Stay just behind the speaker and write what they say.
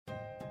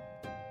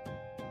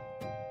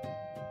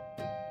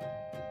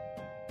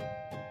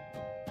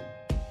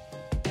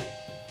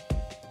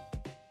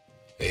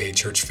Hey,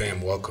 church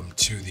fam, welcome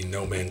to the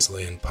No Man's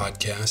Land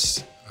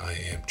podcast. I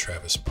am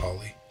Travis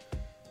Pauly.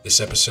 This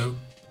episode,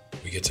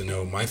 we get to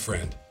know my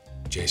friend,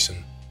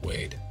 Jason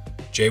Wade.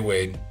 Jay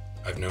Wade,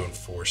 I've known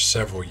for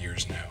several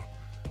years now,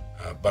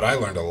 but I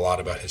learned a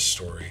lot about his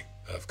story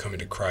of coming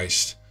to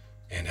Christ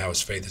and how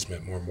his faith has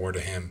meant more and more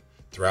to him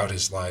throughout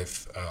his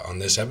life on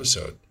this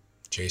episode.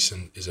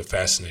 Jason is a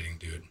fascinating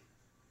dude,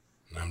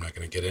 and I'm not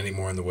going to get any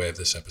more in the way of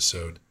this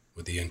episode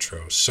with the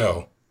intro,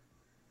 so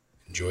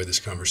enjoy this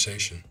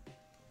conversation.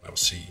 I will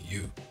see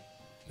you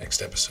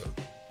next episode.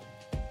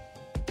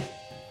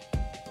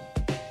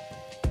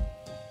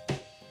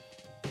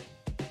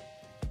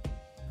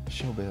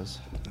 Showbiz.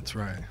 That's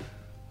right.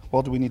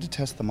 Well, do we need to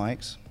test the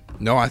mics?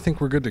 No, I think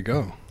we're good to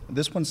go.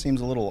 This one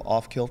seems a little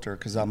off kilter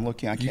because I'm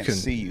looking. I can't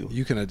see you.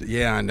 You can.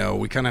 Yeah, I know.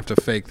 We kind of have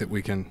to fake that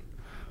we can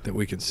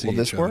see. Will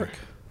this each other. work?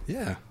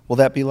 Yeah. Will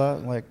that be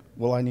like?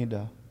 Will I need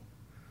to?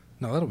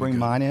 No, that'll bring be good.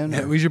 mine in.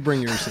 Yeah, we should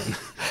bring yours in,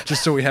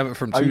 just so we have it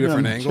from two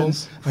different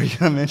angles. Are you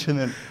going to mention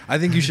it? I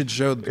think you should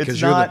show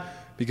because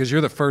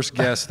you're the first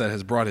guest that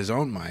has brought his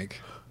own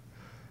mic.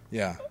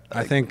 Yeah,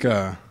 I think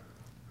that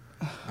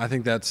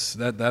is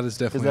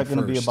definitely. Is that going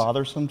to be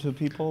bothersome to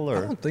people? Or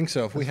I don't think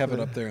so. If we have it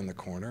up there in the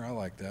corner, I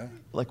like that.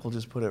 Like we'll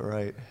just put it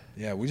right.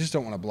 Yeah, we just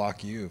don't want to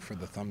block you for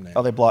the thumbnail.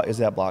 Oh, they block? Is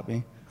that block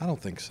me? I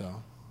don't think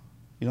so.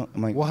 You don't.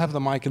 Like, We'll have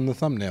the mic in the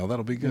thumbnail.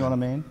 That'll be good. You know what I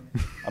mean?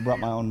 I brought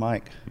my own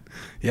mic.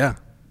 Yeah,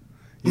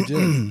 you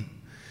did.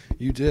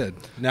 You did.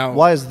 Now,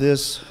 Why is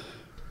this?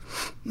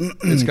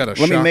 It's got a.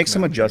 Let me make shock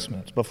some mount.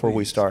 adjustments before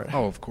we start.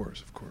 Oh, of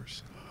course.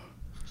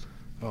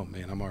 Oh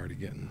man, I'm already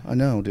getting. I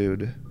know,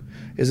 dude.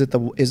 Is it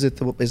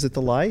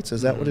the lights?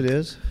 Is that what it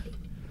is?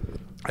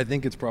 I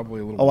think it's probably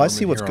a little. Oh, warm I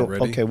see in what's here going.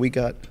 already.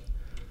 Okay,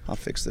 I'll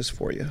fix this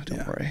for you.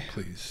 Don't worry.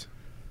 Please.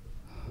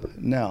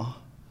 Now,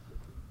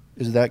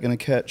 is that going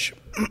to catch?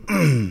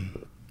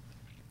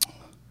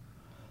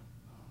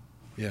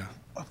 Yeah.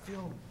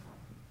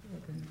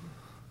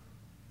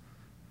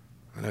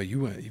 I know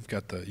you went. You've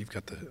got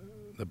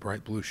the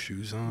bright blue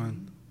shoes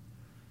on.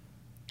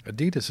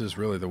 Adidas is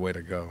really the way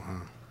to go,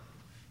 huh?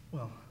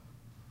 Well,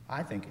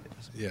 I think it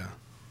is. Yeah.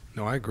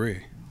 No, I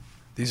agree.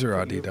 These are I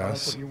like what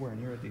Adidas. you're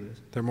wearing. You're Adidas.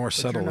 They're more But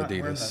subtle you're not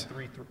Adidas.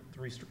 Wearing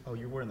the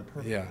you're wearing the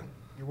purple. Yeah.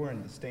 You're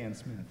wearing the Stan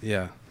Smith.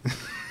 Yeah.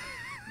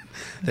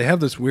 They have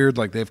this weird,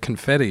 like they have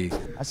confetti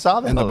I saw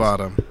that in the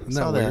bottom.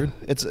 Isn't that weird?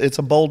 It's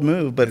a bold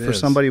move, but It for is.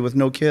 somebody with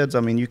no kids, I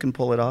mean, you can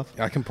pull it off.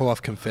 I can pull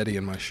off confetti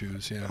in my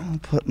shoes. Yeah.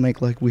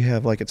 Make like we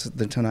have like it's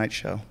the Tonight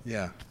Show.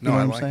 Yeah. You No, know I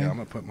what I'm like it. saying? I'm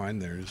gonna put mine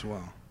there as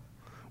well.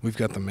 We've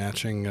got the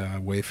matching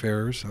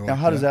Wayfarers. I Now, like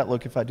how does that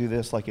look if I do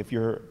this? Like if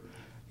you're,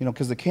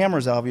 because the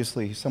camera's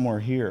obviously somewhere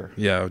here.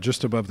 Yeah,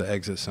 just above the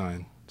exit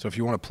sign. So if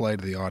you want to play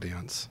to the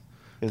audience,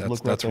 Look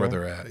right that's where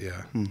there? they're at.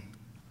 Yeah.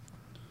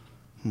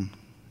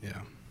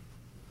 Yeah.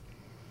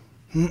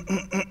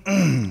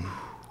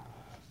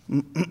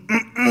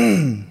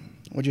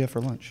 What'd you have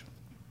for lunch?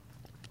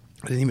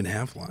 I didn't even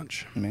have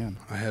lunch. Man,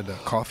 I had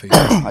coffee.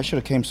 I should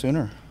have came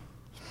sooner.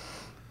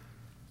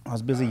 I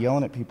was busy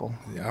yelling at people.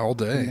 Yeah, all I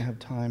didn't day. have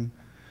time,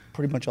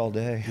 pretty much all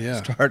day.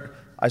 Yeah.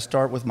 I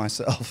start with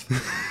myself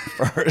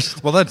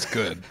first. Well, that's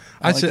good.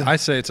 I like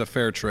say it's a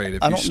fair trade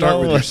if I you don't start know.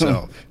 with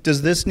yourself.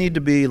 Does this need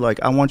to be like?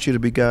 I want you to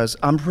be guys.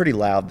 I'm pretty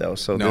loud though,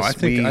 so No, this, I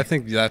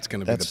think that's going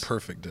to be the that's-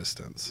 perfect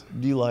distance,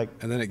 Do you like?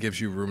 and then it gives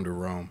you room to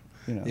roam.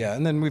 You know. Yeah,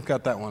 and then we've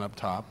got that one up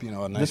top. A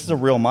nice. This is a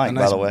real mic,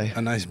 by the way.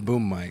 A nice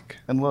boom mic.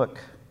 And look,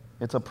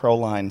 it's a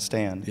ProLine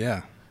stand.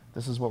 Yeah.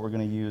 This is what we're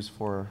going to use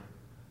for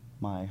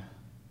my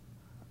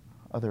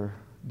other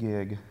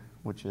gig,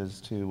 which is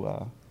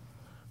to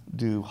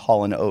do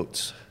Hall &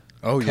 Oates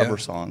cover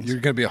songs. You're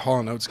going to be a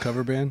Hall & Oates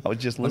cover band? I was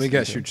just Let me listening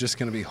guess, to you're it. just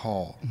going to be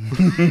Hall.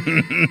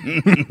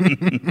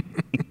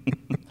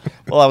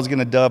 Well, I was going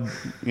to dub,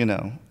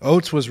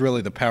 Oates was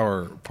really the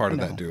power part of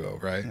I that know. duo,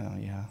 right?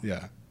 yeah.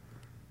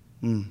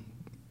 Yeah.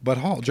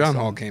 But John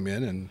Hall came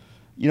in and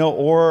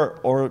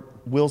Or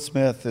Will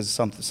Smith is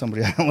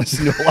somebody I don't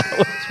listen to a lot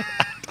with.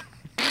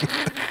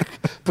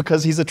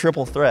 Because he's a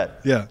triple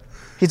threat. yeah.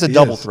 He's a He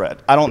double is. threat.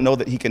 I don't know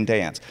that he can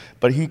dance,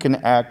 but he can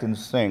act and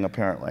sing,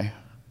 apparently.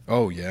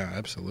 Oh yeah,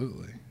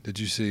 absolutely. Did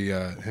you see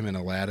him in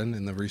Aladdin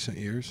in the recent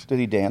years? Did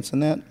he dance in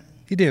that?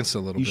 He danced a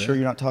little You bit. sure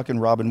you're not talking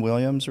Robin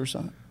Williams or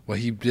something? Well,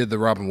 he did the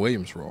Robin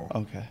Williams role,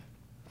 Okay.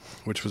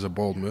 which was a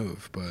bold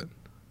move, but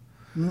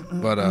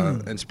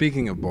and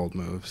speaking of bold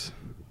moves,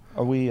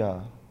 Are we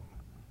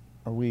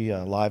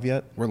live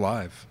yet? we're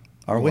live.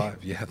 Are We're we?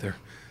 live. Yeah,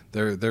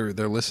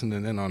 they're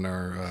listening in on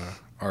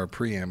our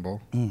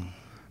preamble. Mm.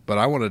 But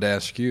I wanted to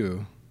ask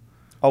you.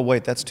 Oh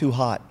wait, that's too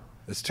hot.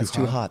 It's too That's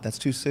too hot. That's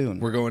too soon.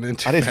 We're going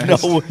into.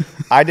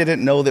 I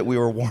didn't know that we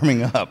were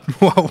warming up.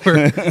 Well,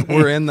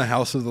 we're in the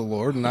house of the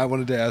Lord, and I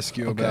wanted to ask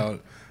you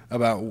about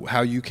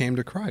how you came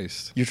to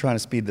Christ. You're trying to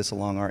speed this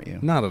along, aren't you?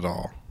 Not at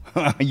all.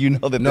 You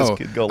know that No, this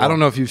could go long. I don't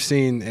know if you've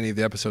seen any of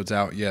the episodes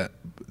out yet.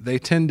 They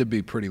tend to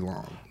be pretty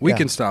long. We Yeah.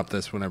 can stop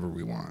this whenever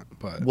we want,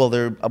 but Well,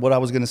 what I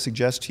was going to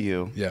suggest to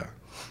you yeah.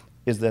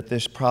 is that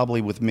this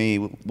probably with me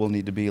will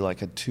need to be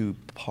like a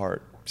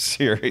 2-part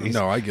series.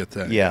 No, I get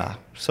that. Yeah.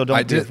 So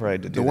don't be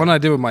afraid to do the that. one I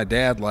did with my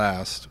dad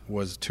last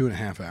was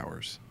 2.5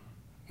 hours,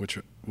 which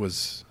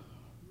was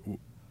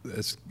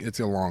it's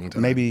a long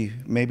time.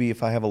 Maybe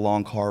if I have a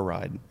long car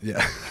ride. Yeah.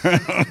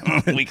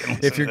 We can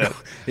listen to that.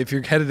 If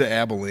you're headed to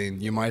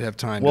Abilene, you might have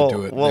time to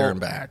do it there and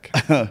back.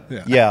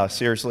 Yeah,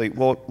 seriously.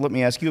 Well, let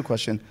me ask you a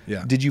question.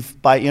 Yeah. Did you,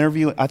 by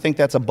interview, I think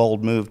that's a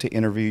bold move to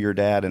interview your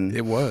dad. And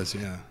It was,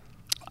 yeah.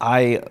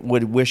 I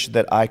would wish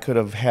that I could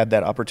have had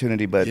that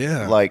opportunity, but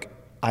Yeah.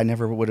 I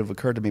never would have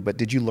occurred to me. But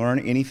did you learn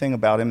anything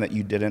about him that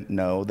you didn't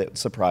know that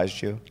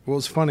surprised you? Well,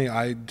 it's funny.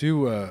 I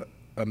do a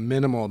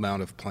minimal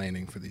amount of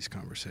planning for these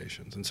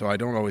conversations, and so I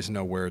don't always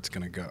know where it's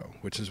going to go,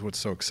 which is what's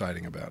so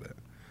exciting about it.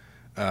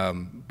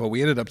 But we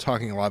ended up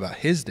talking a lot about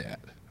his dad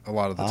a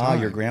lot of the time.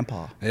 Your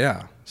grandpa.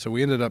 Yeah. So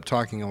we ended up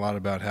talking a lot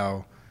about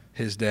how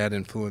his dad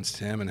influenced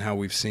him and how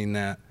we've seen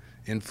that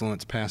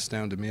influence passed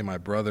down to me and my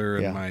brother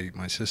and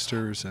my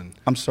sisters. And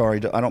I'm sorry,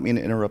 I don't mean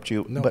to interrupt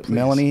you, but please.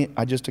 Melanie,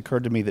 it just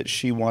occurred to me that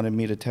she wanted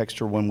me to text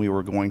her when we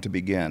were going to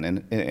begin.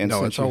 And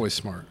no, it's always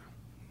smart.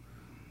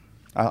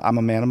 I'm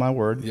a man of my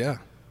word. Yeah.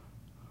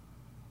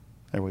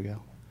 There we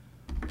go.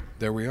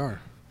 There we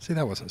are. See,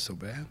 that wasn't so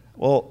bad.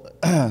 Well,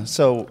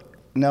 so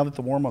now that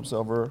the warm-up's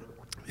over,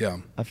 Yeah.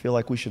 I feel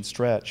like we should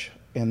stretch,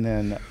 and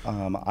then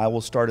I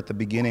will start at the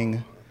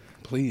beginning.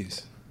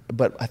 Please.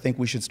 But I think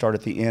we should start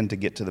at the end to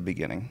get to the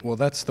beginning. Well,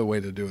 that's the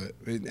way to do it.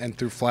 And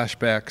through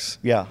flashbacks.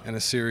 Yeah. And a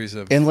series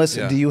of. And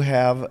listen, yeah. do you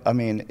have,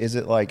 is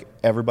it like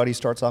everybody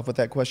starts off with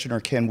that question, or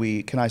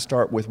can I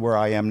start with where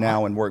I am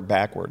now and work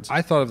backwards?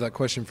 I thought of that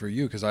question for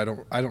you because I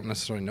don't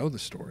necessarily know the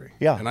story.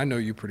 Yeah. And I know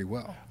you pretty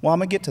well. Well, I'm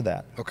going to get to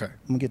that. Okay.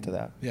 I'm going to get to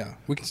that. Yeah.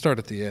 We can start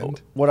at the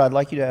end. What I'd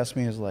like you to ask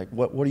me is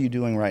what are you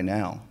doing right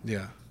now?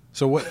 Yeah.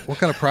 So what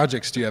kind of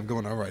projects do you have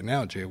going on right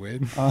now, Jay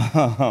Wade?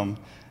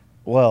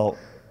 Well,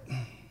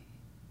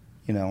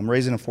 I'm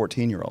raising a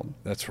 14-year-old.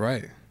 That's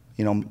right.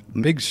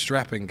 Big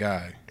strapping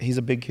guy. He's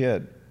a big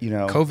kid.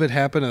 COVID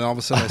happened, and all of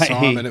a sudden I saw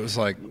him, and it was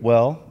like,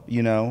 he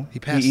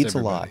eats a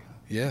lot.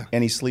 Yeah.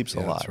 And he sleeps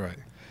a lot. That's right.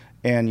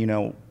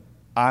 And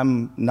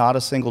I'm not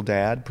a single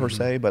dad per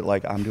se, but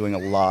I'm doing a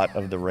lot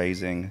of the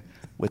raising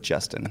with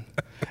Justin.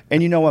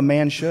 And a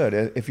man should.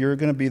 If you're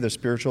going to be the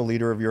spiritual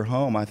leader of your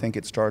home, I think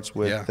it starts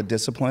with the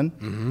discipline.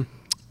 Mm-hmm.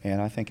 And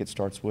I think it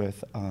starts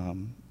with,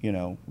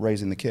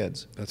 raising the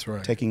kids. That's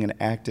right. Taking an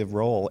active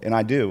role. And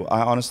I do.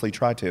 I honestly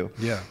try to.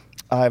 Yeah.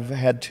 I've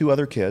had 2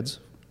 other kids.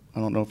 I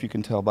don't know if you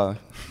can tell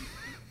but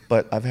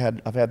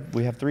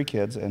we have 3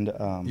 kids. And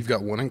you've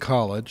got one in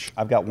college.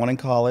 I've got one in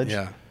college.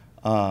 Yeah.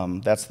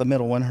 That's the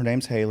middle one. Her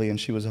name's Haley, and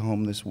she was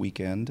home this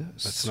weekend.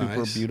 That's super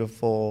nice.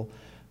 Beautiful,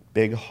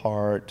 big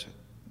heart,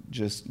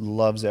 just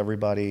loves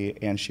everybody.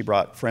 And she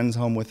brought friends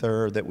home with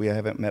her that we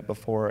haven't met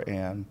before,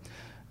 and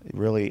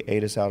really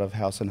ate us out of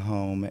house and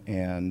home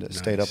and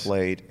stayed up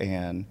late,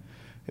 and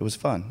it was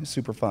fun. It's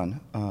super fun.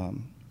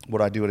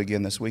 Would I do it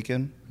again this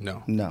weekend?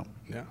 No.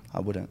 Yeah. I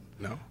wouldn't.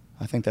 No.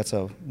 I think that's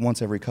a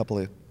once every couple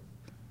of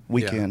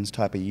weekends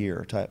type of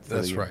year.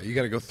 That's right. You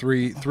got to go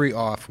three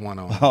off, 1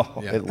 on.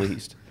 Oh, at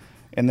least.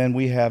 And then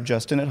we have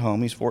Justin at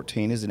home. He's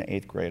 14. He's an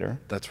 8th grader.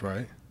 That's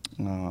right.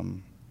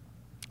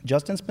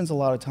 Justin spends a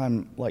lot of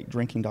time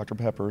drinking Dr.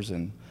 Peppers,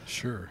 and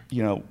sure.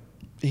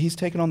 He's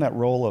taken on that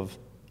role of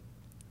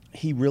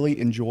he really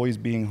enjoys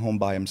being home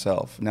by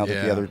himself now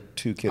that the other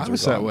 2 kids are gone. I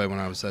was that way when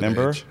I was that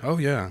Remember? age. Oh,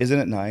 yeah. Isn't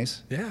it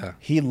nice? Yeah.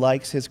 He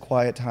likes his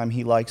quiet time.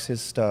 He likes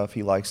his stuff.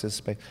 He likes his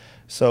space.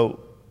 So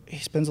he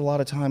spends a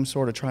lot of time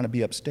sort of trying to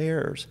be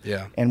upstairs.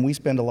 Yeah. And we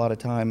spend a lot of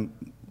time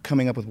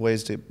coming up with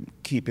ways to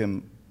keep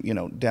him,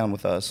 down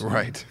with us.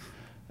 Right.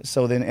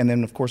 So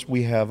then of course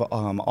we have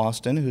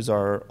Austin, who's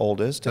our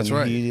oldest. That's and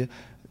right.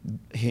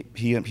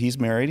 He's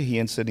married. He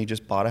and Sydney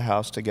just bought a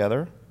house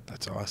together.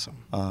 That's awesome.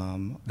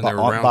 And they're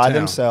around by town.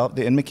 themselves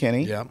in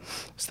McKinney. Yeah.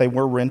 So they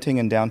were renting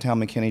in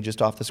downtown McKinney,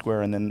 just off the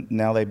square, and then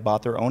now they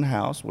bought their own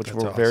house, which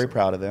we're very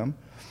proud of them.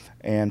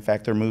 And in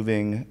fact, they're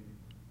moving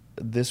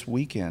this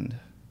weekend.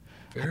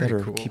 Very I better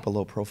cool. keep a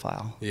low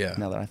profile. Yeah.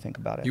 Now that I think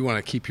about it. You want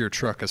to keep your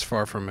truck as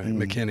far from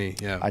McKinney.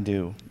 Yeah. I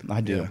do.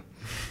 Yeah.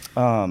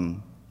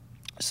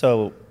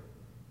 So,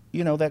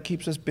 that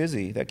keeps us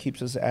busy. That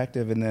keeps us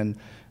active. And then,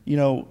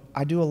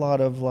 I do a lot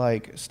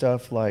of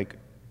stuff like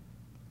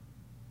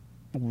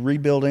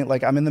rebuilding.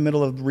 I'm in the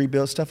middle of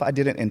rebuild stuff I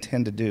didn't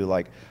intend to do.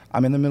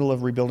 I'm in the middle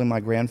of rebuilding my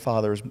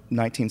grandfather's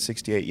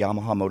 1968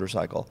 Yamaha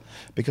motorcycle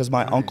because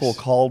my uncle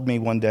called me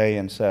one day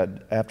and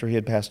said, after he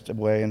had passed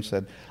away, and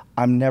said,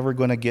 I'm never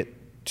going to get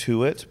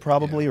to it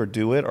probably or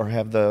do it or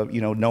have the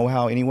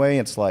know-how anyway.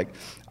 It's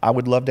I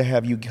would love to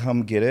have you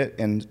come get it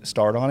and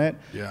start on it.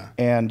 Yeah.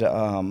 And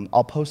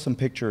I'll post some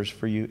pictures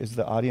for you. Is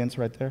the audience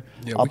right there?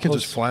 Yeah, we can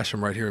just flash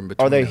them right here in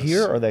between. Are they us.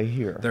 here or are they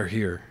here? They're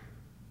here.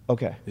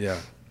 Okay. Yeah.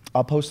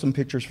 I'll post some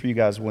pictures for you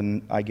guys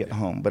when I get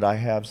home, but I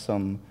have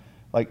some,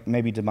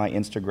 maybe to my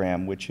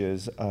Instagram, which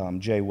is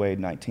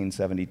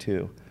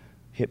JWade1972.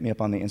 Hit me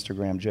up on the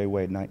Instagram,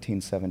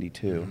 JWade1972.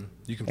 Mm-hmm.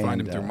 You can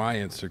find him through my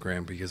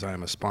Instagram because I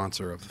am a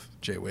sponsor of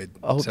JWade.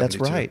 Oh, that's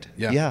right.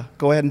 Yeah.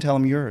 Go ahead and tell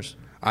him yours.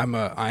 I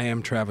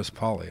am Travis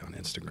Pauly on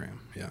Instagram.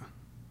 Yeah.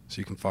 So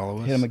you can follow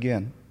us. Hit him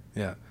again.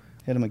 Yeah.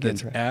 Hit him again.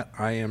 That's at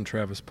I am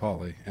Travis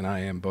Pauly, and I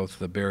am both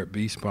the Barrett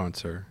B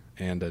sponsor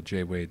and a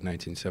J Wade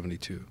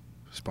 1972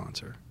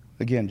 sponsor.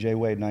 Again, J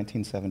Wade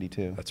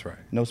 1972. That's right.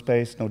 No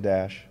space, no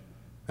dash.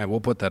 And we'll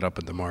put that up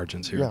in the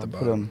margins here at the put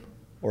bottom. them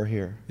or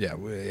here. Yeah,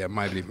 it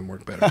might even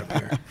work better up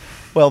here.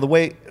 Well, the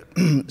way,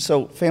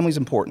 so family's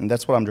important.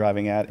 That's what I'm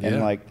driving at. And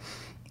Yeah. like,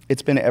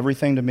 it's been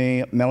everything to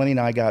me. Melanie and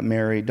I got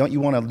married. Don't you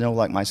want to know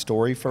like my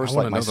story first? I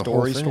wanna Like my know the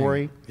whole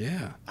story? thing.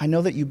 Yeah. I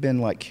know that you've been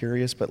like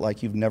curious, but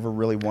like you've never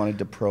really wanted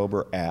to probe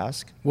or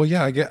ask. Well,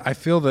 yeah, I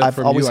feel that I've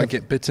from always you, I have-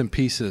 get bits and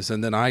pieces,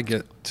 and then I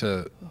get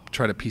to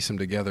try to piece them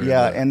together.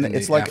 Yeah, in the, and in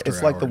it's the like after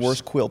the hours.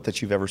 worst quilt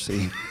that you've ever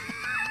seen.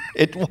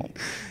 It won't.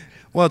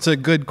 Well, it's a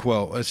good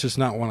quilt. It's just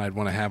not one I'd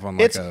want to have on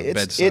like a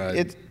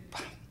bedside.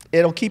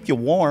 It'll keep you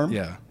warm.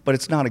 Yeah. But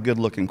it's not a good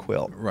looking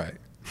quilt. Right.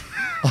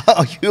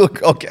 Oh, you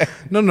look okay.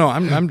 No,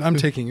 I'm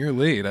taking your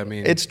lead. I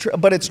mean, It's true,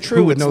 but it's true.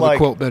 who would It's know like, the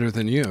quilt better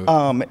than you?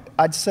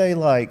 I'd say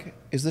like,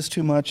 is this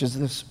too much? Is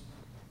this?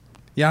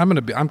 Yeah,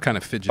 I'm kind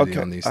of fidgety Okay,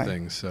 on these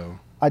things. So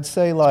I'd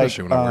say like,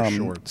 Especially when I wear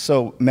shorts.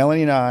 so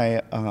Melanie and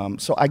I,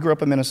 so I grew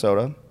up in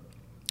Minnesota,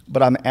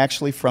 but I'm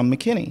actually from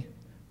McKinney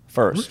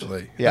first.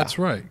 really, Yeah. that's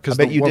right. I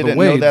bet you didn't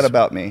know that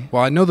about me.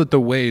 Well, I know that the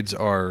Wades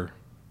are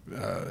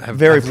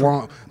have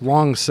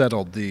long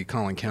settled the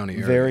Collin County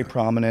area. Very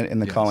prominent in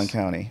the Yes. Collin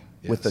County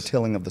with the Yes.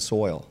 tilling of the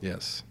soil.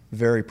 Yes.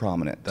 Very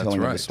prominent That's tilling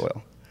of right. the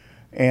soil.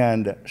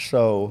 And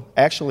so,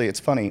 actually, it's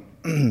funny.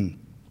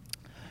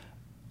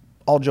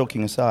 All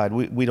joking aside,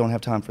 we don't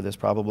have time for this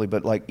probably,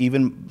 but like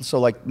even so,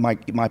 like my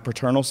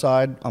paternal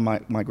side on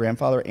my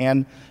grandfather,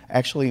 and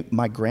actually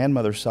my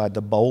grandmother's side,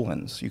 the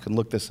Bolins. You can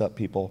look this up,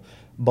 people.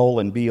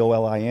 Bolin,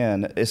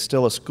 Bolin, is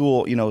still a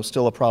school. You know,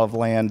 still a plot of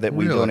land that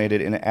we Really?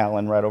 donated in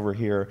Allen, right over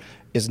here,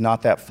 is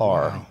not that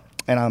far. Wow.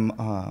 And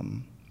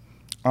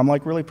I'm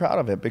like really proud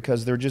of it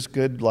because they're just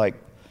good, like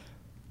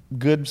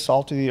good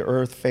salt of the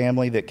earth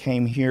family that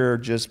came here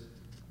just,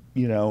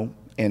 you know,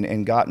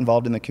 and got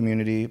involved in the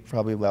community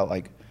probably about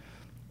like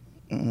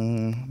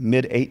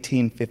mid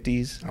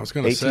 1850s. I was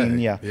gonna say,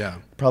 yeah.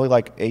 Probably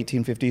like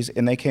 1850s,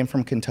 and they came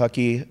from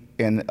Kentucky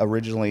and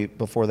originally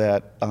before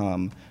that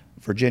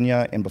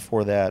Virginia, and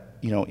before that,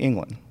 you know,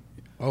 England.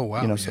 Oh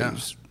wow. You know, so yeah.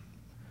 just-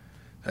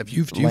 Have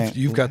land-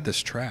 you've got this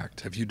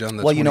tracked? Have you done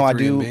the well, you know, I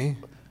do. 23andMe?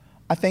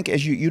 I think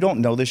as you don't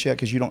know this yet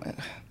because you don't.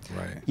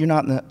 Right. You're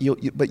not in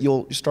the. But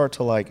you'll start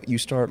to like you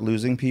start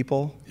losing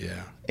people.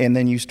 Yeah. And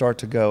then you start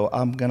to go,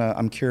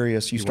 I'm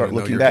curious. You start wanna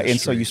know looking your back, and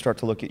so history. you start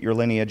to look at your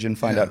lineage and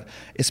find Yeah. out.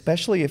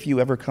 Especially if you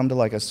ever come to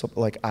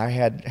like I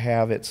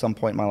have at some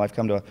point in my life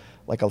come to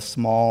like a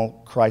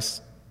small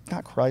crisis,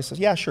 not crisis,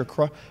 yeah, sure,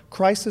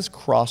 crisis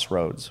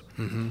crossroads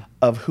Mm-hmm.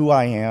 of who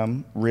I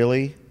am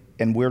really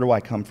and where do I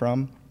come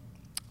from,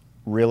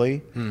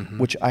 really. Mm-hmm.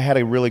 Which I had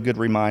a really good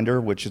reminder,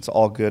 which it's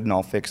all good and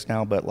all fixed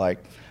now, but like.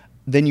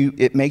 Then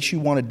it makes you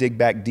want to dig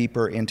back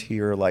deeper into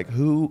your like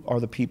who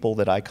are the people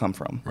that I come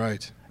from,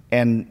 Right.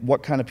 and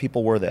what kind of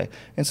people were they?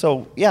 And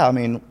so, yeah, I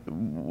mean,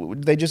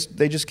 they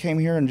just came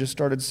here and just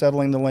started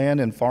settling the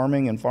land and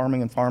farming and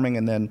farming and farming,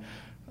 and then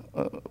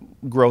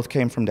growth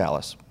came from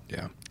Dallas.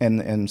 Yeah.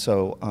 And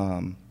so,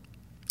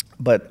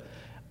 but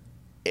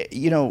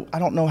you know, I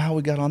don't know how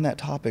we got on that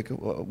topic.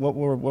 What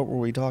were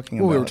we talking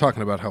Well, about? we were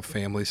talking about how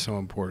family's so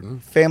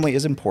important. Family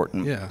is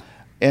important. Yeah.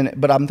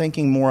 But I'm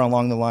thinking more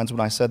along the lines when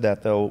I said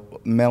that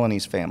though,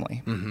 Melanie's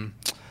family. Mm-hmm.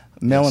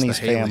 Melanie's Yes,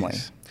 the family.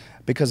 Haleys.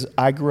 Because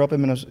I grew up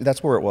in Minnesota,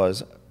 that's where it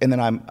was. And then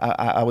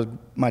I was,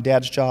 my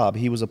dad's job,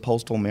 he was a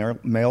postal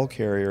mail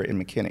carrier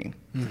in McKinney.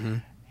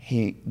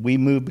 Mm-hmm. We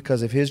moved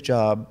because of his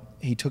job.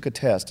 He took a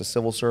test, a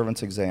civil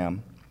servant's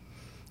exam,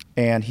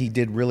 and he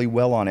did really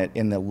well on it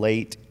in the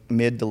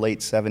mid to late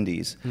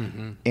 70s.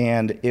 Mm-hmm.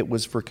 And it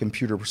was for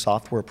computer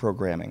software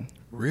programming.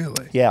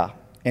 Really? Yeah.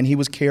 And he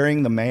was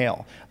carrying the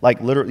mail, like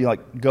literally,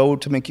 like go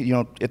to at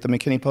the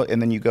McKinney Post,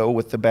 and then you go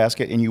with the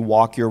basket and you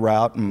walk your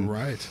route. And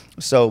Right.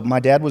 so my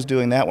dad was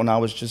doing that when I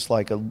was just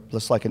like an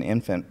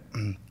infant,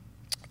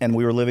 and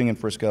we were living in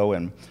Frisco,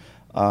 and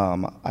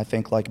I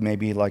think like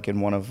maybe like in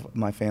one of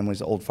my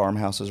family's old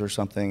farmhouses or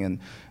something,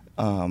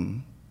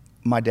 and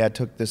my dad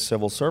took this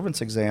civil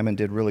servant's exam and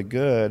did really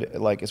good,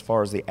 like as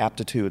far as the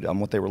aptitude on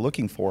what they were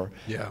looking for.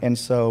 Yeah. And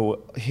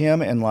so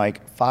him and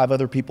like 5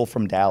 other people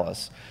from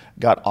Dallas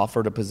got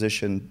offered a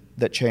position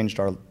that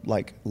changed our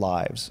like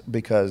lives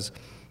because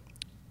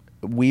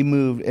we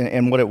moved.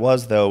 And what it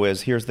was though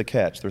is here's the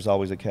catch. There's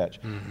always a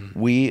catch.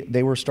 Mm-hmm.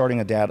 They were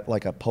starting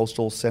a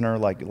postal center,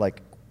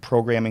 like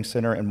programming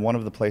center, and one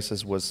of the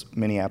places was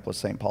Minneapolis,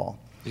 St. Paul.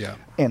 Yeah.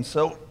 And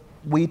so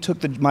we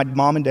took my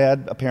mom and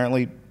dad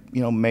apparently,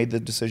 you know, made the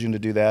decision to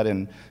do that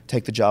and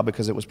take the job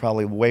because it was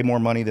probably way more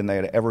money than they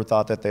had ever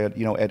thought that they had,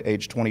 you know, at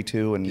age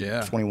 22 and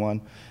Yeah.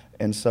 21.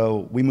 And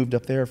so we moved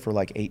up there for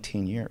like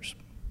 18 years.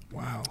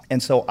 Wow.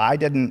 And so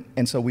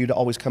we'd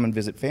always come and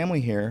visit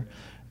family here.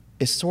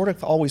 It sort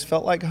of always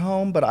felt like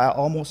home, but I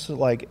almost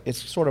like,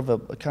 it's sort of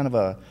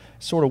a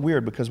sort of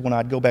weird because when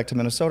I'd go back to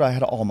Minnesota, I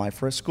had all my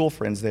school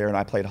friends there and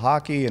I played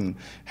hockey and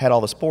had all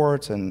the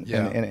sports and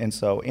Yeah. and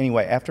so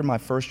anyway, after my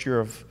first year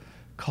of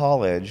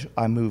college,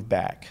 I moved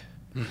back.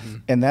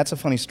 And that's a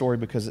funny story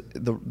because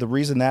the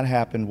reason that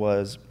happened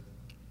was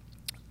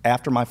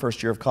after my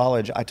first year of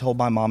college, I told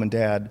my mom and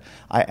dad,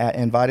 I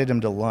invited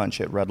them to lunch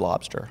at Red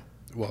Lobster.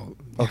 Well,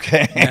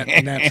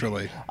 okay.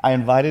 Naturally. I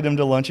invited him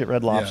to lunch at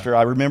Red Lobster. Yeah.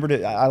 I remembered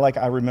it.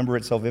 I remember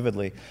it so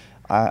vividly.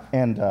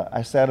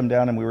 I sat him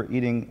down and we were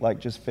eating, like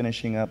just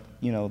finishing up,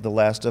 the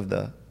last of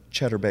the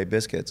Cheddar Bay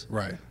biscuits.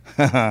 Right.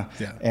 Yeah.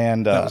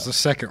 And that was the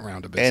second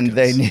round of biscuits. And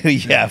they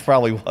knew,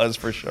 probably was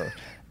for sure.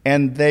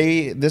 And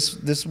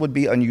this would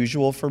be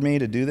unusual for me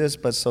to do this,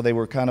 but so they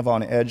were kind of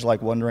on edge,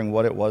 like wondering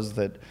what it was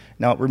that.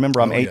 Now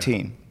remember, I'm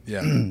 18.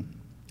 Yeah.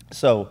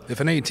 So if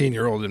an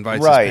 18-year-old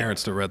invites his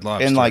parents to Red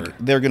Lobster, and like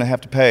they're gonna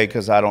have to pay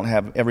because I don't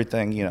have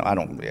everything, I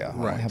don't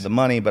have the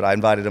money, but I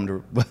invited them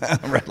to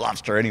Red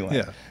Lobster anyway.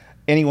 Yeah.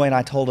 Anyway, and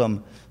I told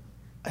them,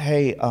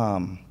 hey,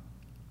 I'm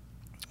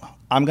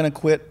gonna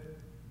quit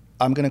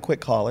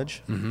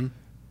college. Mm-hmm.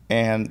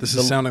 And this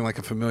is sounding like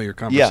a familiar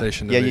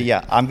conversation to me.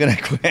 Yeah. I'm gonna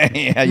quit.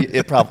 Yeah,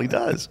 it probably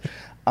does.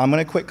 I'm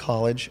gonna quit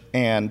college,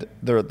 and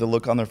the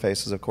look on their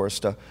faces, of course,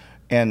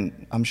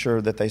 and I'm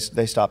sure that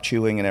they stopped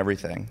chewing and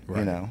everything.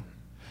 Right.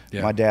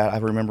 Yeah. My dad. I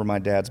remember my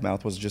dad's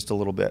mouth was just a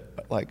little bit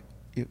like.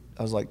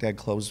 I was like, Dad,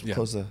 close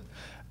the,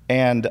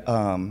 and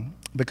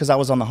because I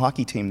was on the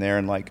hockey team there,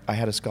 and like I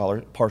had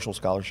a partial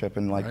scholarship,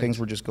 and like things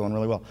were just going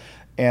really well,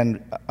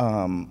 and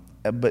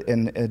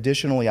and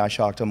additionally, I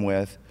shocked them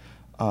with.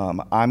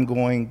 I'm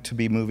going to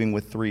be moving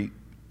with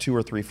two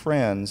or three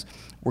friends.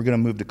 We're going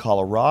to move to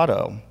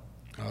Colorado.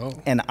 Oh.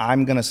 And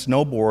I'm going to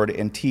snowboard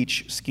and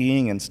teach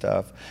skiing and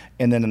stuff.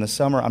 And then in the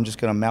summer, I'm just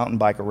going to mountain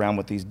bike around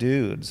with these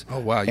dudes. Oh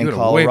wow! In You had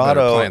Colorado, a way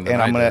better plan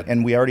than I did.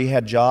 And we already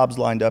had jobs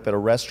lined up at a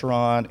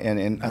restaurant,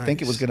 and Nice. I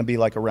think it was going to be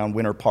like around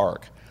Winter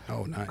Park.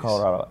 Oh, nice.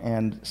 Colorado.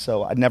 And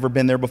so I'd never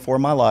been there before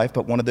in my life,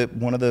 but one of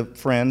the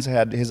friends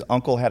his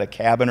uncle had a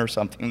cabin or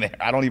something there.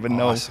 I don't even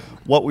know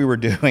what we were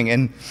doing.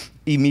 And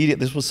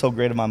this was so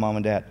great of my mom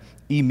and dad.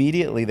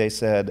 Immediately they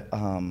said,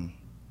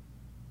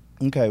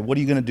 okay, what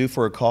are you going to do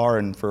for a car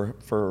and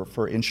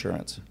for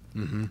insurance?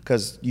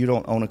 Because you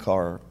don't own a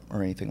car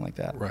or anything like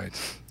that. Right.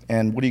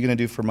 And what are you going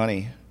to do for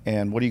money?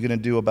 And what are you going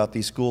to do about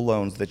these school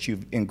loans that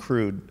you've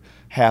accrued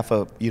half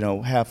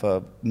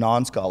a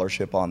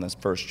non-scholarship on this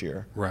first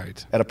year?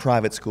 Right. At a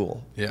private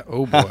school. Yeah.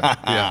 Oh boy.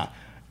 Yeah.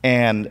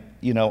 And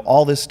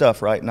all this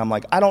stuff, right? And I'm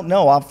like, I don't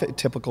know.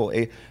 Typical.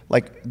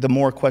 Like the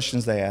more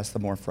questions they asked, the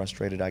more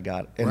frustrated I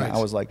got, and I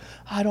was like,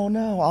 I don't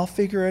know. I'll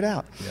figure it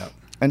out. Yeah.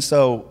 And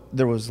so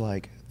there was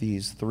like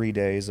these 3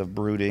 days of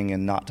brooding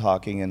and not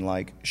talking and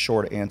like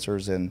short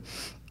answers, and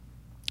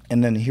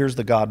then here's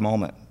the God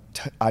moment.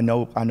 I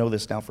know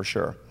this now for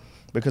sure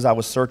because I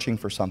was searching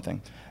for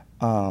something.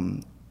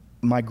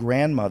 My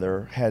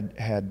grandmother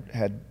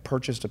had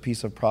purchased a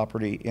piece of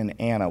property in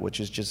Anna, which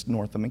is just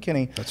north of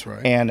McKinney. That's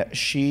right. And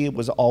she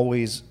was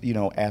always,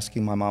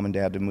 asking my mom and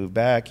dad to move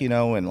back,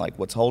 and like,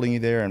 what's holding you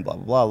there, and blah,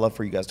 blah, blah. I'd love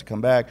for you guys to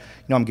come back.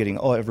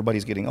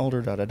 Everybody's getting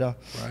older, da, da, da.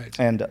 Right.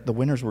 And the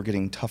winters were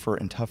getting tougher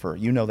and tougher.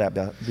 You know that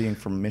being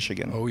from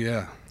Michigan. Oh,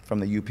 yeah. From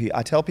the UP.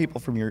 I tell people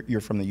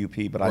you're from the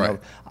UP, but Right.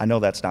 I know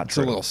that's not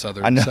true. It's a little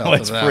southern. I know south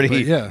it's of that, pretty.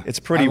 but yeah. It's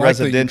pretty I like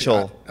the residential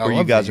UP. I where you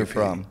love guys the are UP.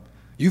 from.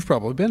 You've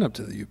probably been up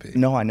to the UP.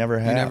 No, I never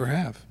have. You never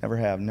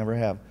have. Never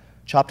have.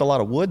 Chopped a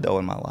lot of wood though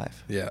in my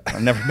life. Yeah.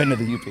 I've never been to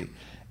the UP.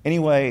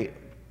 Anyway,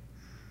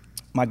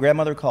 my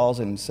grandmother calls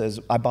and says,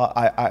 I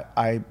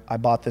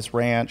bought this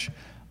ranch.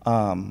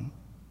 I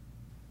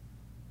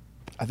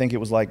think it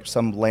was like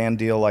some land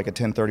deal, like a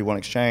 1031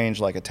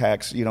 exchange, like a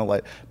tax,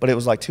 but it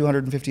was like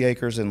 250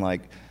 acres and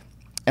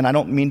I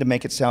don't mean to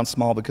make it sound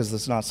small because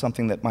it's not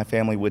something that my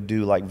family would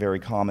do like very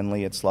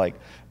commonly. It's like,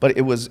 but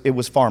it was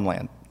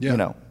farmland,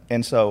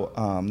 And so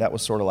that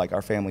was sort of like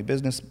our family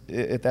business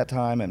at that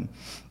time. And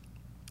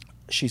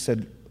she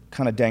said,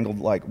 kind of dangled,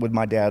 like, would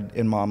my dad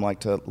and mom like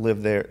to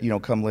live there,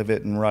 come live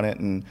it and run it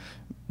and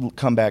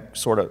come back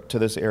sort of to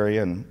this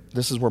area. And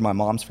this is where my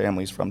mom's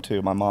family's from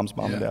too, my mom's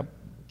mom and dad.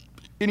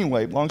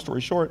 Anyway, long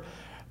story short,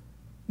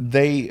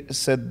 they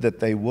said that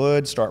they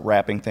would start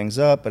wrapping things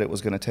up, but it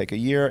was going to take a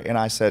year. And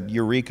I said,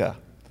 Eureka.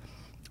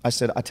 I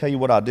said, I tell you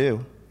what I'll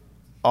do.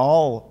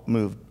 I'll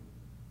move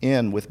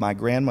in with my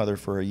grandmother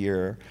for a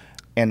year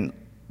and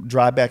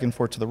drive back and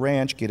forth to the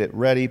ranch, get it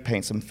ready,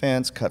 paint some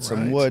fence, cut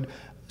some wood,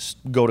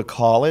 go to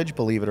college,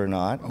 believe it or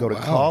not. Go to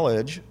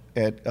college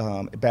at,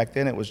 back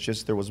then it was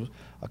just, there was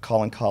a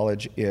Collin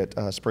College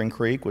at Spring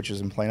Creek, which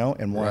is in Plano,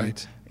 and one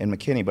in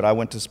McKinney. But I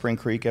went to Spring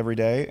Creek every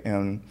day,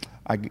 and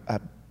I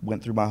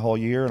went through my whole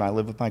year, and I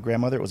lived with my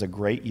grandmother. It was a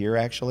great year,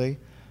 actually.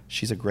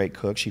 She's a great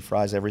cook. She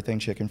fries everything: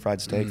 chicken,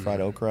 fried steak, fried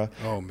okra.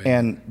 Oh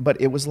man!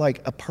 But it was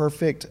like a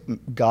perfect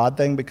God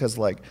thing because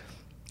like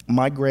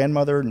my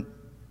grandmother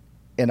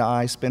and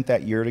I spent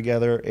that year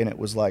together, and it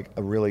was like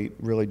a really,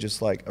 really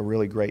just like a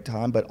really great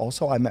time. But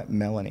also I met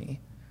Melanie.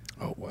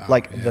 Oh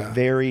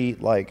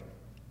wow!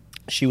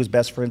 She was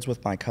best friends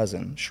with my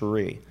cousin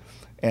Cherie,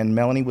 and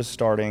Melanie was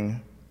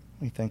starting.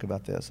 Let me think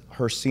about this.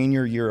 Her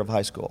senior year of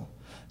high school.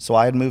 So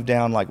I had moved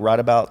down like right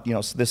about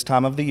this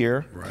time of the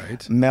year.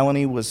 Right.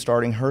 Melanie was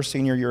starting her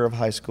senior year of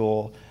high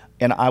school,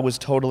 And I was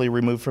totally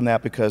removed from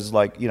that because,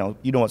 like, you know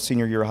what,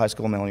 senior year of high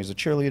school, Melanie's a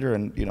cheerleader,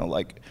 and, you know,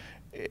 like,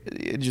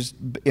 it just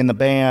in the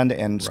band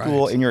and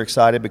school, Right. and you're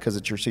excited because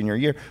it's your senior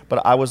year.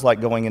 But I was, like,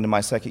 going into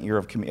my second year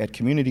of at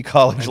community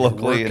college And you're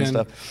locally and working,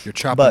 stuff. you're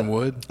chopping But,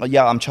 wood?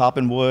 Yeah, I'm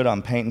chopping wood.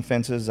 I'm painting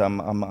fences.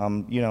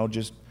 I'm you know,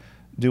 just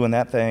doing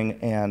that thing.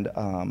 And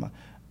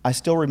I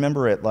still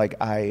remember it. Like,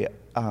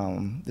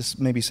 this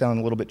may be sounding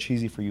a little bit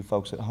cheesy for you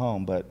folks at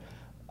home, but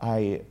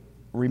I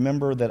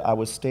remember that I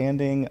was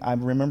standing. I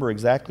remember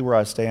exactly where I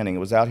was standing. It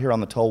was out here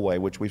on the tollway,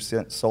 which we've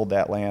since sold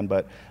that land,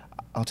 but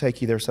I'll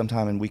take you there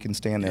sometime and we can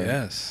stand there.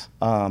 Yes.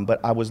 But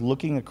I was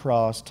looking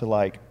across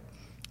sort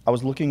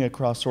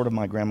of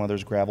my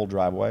grandmother's gravel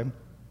driveway,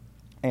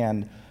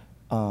 and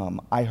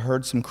I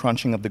heard some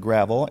crunching of the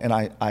gravel, and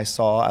I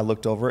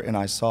looked over and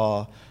I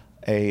saw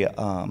a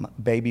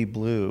baby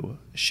blue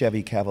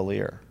Chevy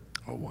Cavalier.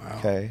 Oh, wow.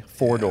 Okay,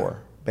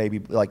 4-door, baby,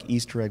 like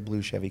Easter egg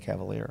blue Chevy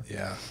Cavalier.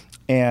 Yeah.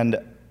 And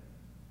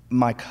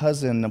my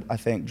cousin, I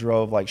think,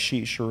 drove, like, I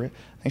think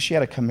she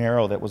had a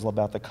Camaro that was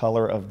about the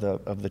color of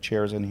the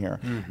chairs in here,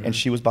 and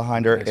she was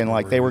behind her, and,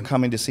 like, they were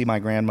coming to see my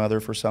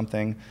grandmother for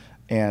something,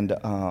 and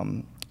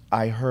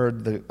I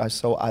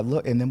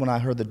looked, and then when I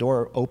heard the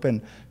door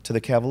open to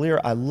the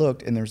Cavalier, I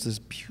looked, and there's this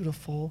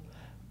beautiful,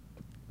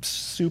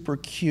 super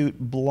cute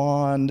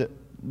blonde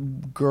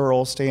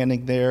girl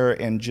standing there,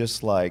 and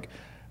just, like,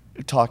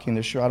 talking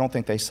to Sure. I don't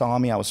think they saw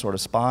me. I was sort of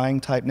spying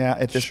type now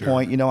at this Sure.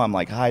 point. You know, I'm,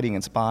 like, hiding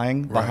and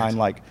spying behind,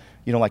 like,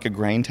 you know, like a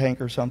grain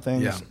tank or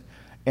something. Yeah.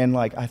 And,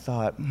 like, I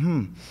thought,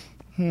 I'm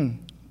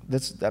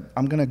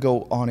gonna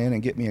go on in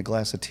and get me a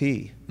glass of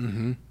tea.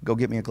 Go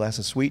get me a glass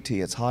of sweet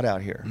tea. It's hot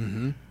out here.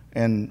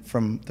 And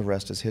from the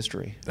rest is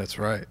history. That's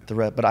right.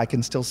 But I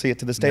can still see it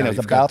to this day. Now And it was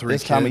you've got about 3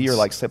 this time of year, kids.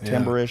 like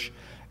September-ish.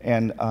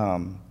 And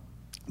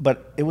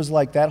but it was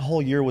like that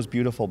whole year was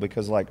beautiful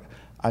because, like,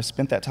 I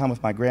spent that time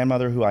with my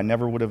grandmother, who I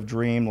never would have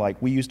dreamed.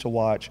 Like, we used to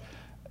watch.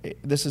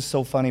 This is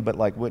so funny, but,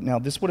 like, now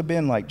this would have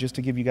been, like, just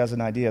to give you guys an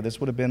idea, this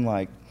would have been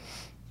like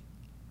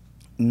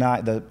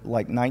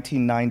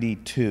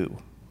 1992.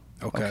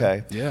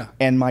 Okay. Yeah.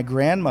 And my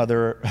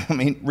grandmother, I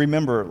mean,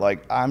 remember,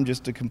 like, I'm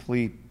just a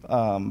complete,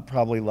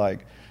 probably,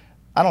 like,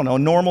 I don't know,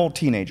 normal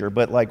teenager,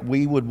 but, like,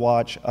 we would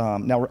watch,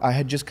 now I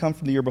had just come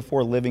from the year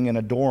before living in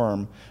a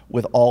dorm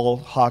with all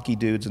hockey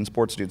dudes and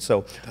sports dudes.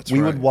 So That's we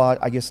right. would watch,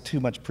 I guess too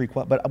much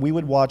prequel, but we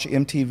would watch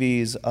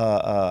MTV's,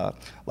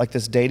 like,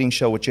 this dating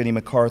show with Jenny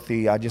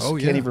McCarthy. I just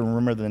can't even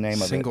remember the name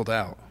of it. Singled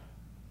Out.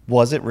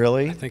 Was it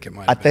really? I think it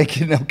might have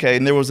been. Okay,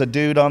 and there was a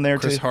dude on there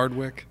Chris too.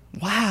 Hardwick.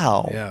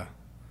 Wow. Yeah.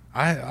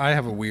 I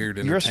have a weird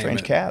You're a strange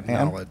entertainment cat,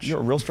 man. knowledge.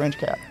 You're a real strange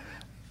cat.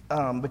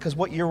 Because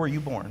what year were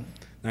you born?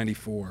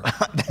 94.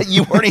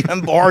 You weren't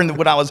even born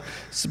when I was.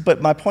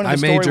 But my point of I the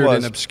story majored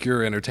was in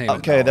obscure entertainment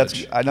okay.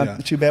 knowledge.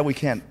 That's too bad we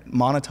can't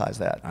monetize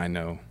that. I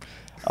know.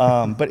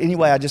 But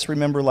anyway, I just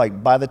remember,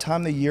 like, by the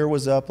time the year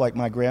was up, like,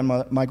 my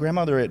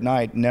grandmother at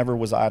night never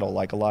was idle,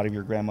 like a lot of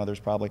your grandmothers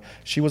probably.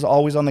 She was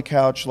always on the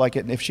couch, like,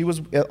 if she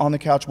was on the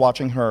couch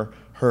watching her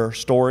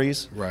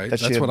stories, Right, that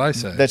that's what I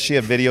say. that she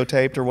had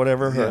videotaped or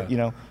whatever, Yeah. you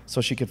know,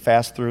 so she could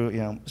fast through, you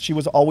know, she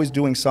was always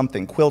doing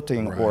something,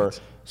 quilting or Right.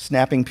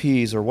 snapping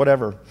peas or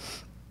whatever.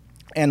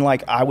 And,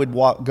 like, I would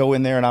go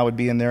in there, and I would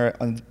be in there,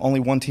 only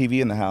one TV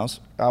in the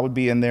house. I would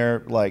be in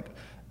there, like,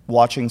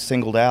 watching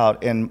Singled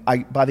Out, and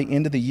by the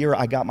end of the year,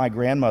 I got my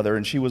grandmother,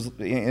 and she was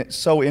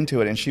so into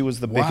it, and she was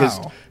the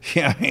biggest. Wow.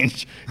 Yeah, I mean,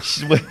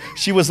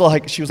 she was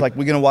like,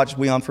 we gonna watch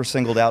We On for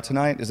Singled Out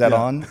tonight? Is that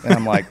Yeah. on? And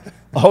I'm like,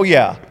 oh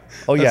yeah,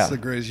 oh yeah. That's the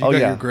greatest. You got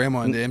your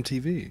grandma into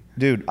MTV.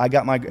 Dude, I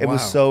got it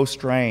was Wow. so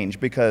strange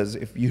because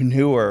if you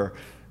knew her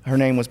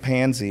name was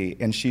Pansy,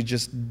 and she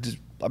just,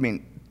 I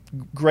mean,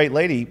 great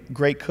lady,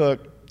 great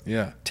cook,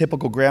 Yeah.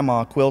 typical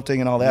grandma, quilting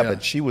and all that, Yeah.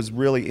 but she was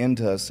really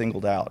into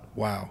Singled Out.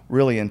 Wow.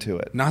 Really into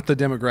it. Not the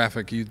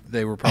demographic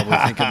they were probably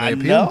thinking they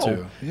appealed No.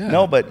 to. Yeah.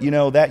 No, but, you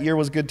know, that year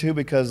was good too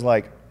because,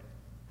 like,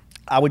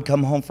 I would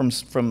come home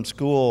from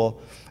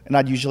school and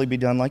I'd usually be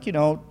done, like, you're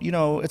not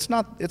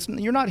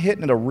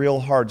hitting at a real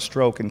hard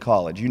stroke in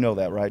college. You know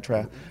that, right,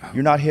 Trav?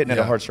 You're not hitting at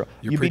a Yeah. hard stroke.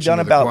 You're You'd be preaching done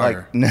to the about,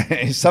 choir.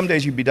 like, some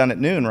days you'd be done at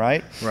noon,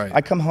 right? Right.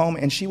 I'd come home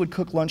and she would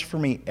cook lunch for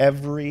me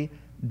every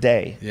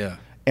day. Yeah.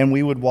 And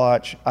we would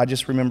watch, I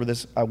just remember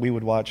this, we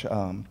would watch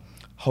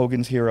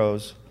Hogan's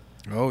Heroes.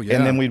 Oh, yeah.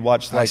 And then we'd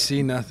watch, like, I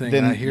see nothing,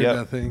 I hear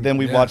nothing. Then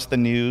we'd Yeah. watch the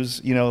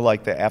news, you know,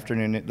 like the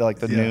afternoon, like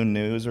the Yeah. noon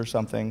news or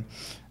something.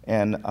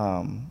 And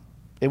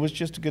it was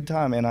just a good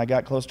time. And I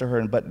got close to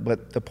her.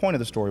 But the point of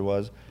the story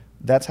was,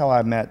 that's how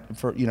I met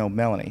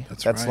Melanie.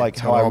 That's That's right. like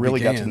That's how how it I all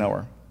really got to began. know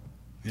her.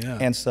 Yeah.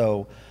 And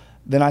so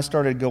then I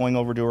started going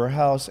over to her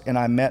house, and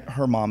I met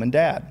her mom and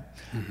dad.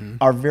 Mm-hmm.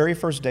 Our very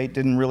first date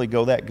didn't really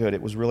go that good.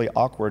 It was really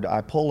awkward.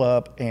 I pull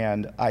up,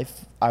 and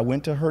I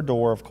went to her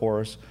door, of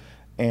course,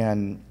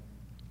 and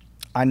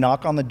I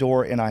knock on the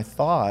door, and I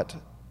thought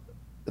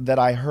that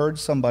I heard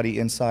somebody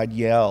inside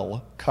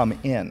yell, "Come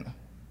in."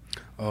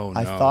 Oh, no.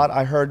 I thought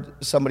I heard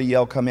somebody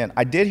yell, "Come in."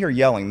 I did hear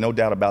yelling, no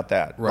doubt about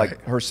that, Right.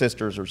 like her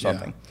sisters or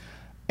something.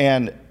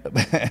 And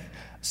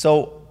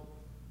so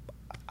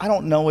I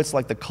don't know, it's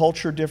like the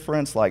culture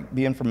difference, like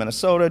being from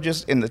Minnesota,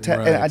 just in the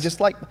and I just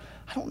like,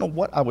 I don't know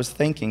what I was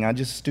thinking. I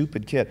just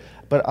stupid kid.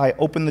 But I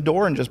opened the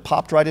door and just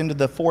popped right into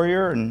the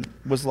foyer and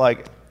was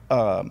like,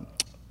 I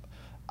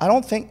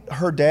don't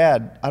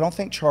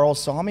think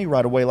Charles saw me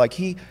right away. Like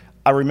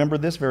I remember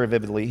this very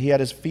vividly. He had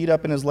his feet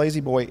up in his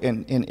lazy boy,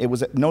 and it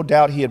was no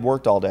doubt he had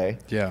worked all day.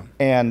 Yeah.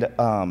 And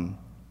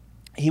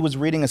he was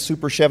reading a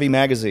Super Chevy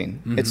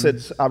magazine. It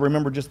said, I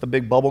remember just the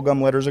big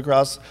bubblegum letters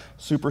across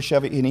Super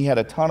Chevy, and he had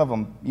a ton of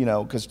them,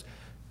 because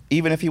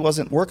even if he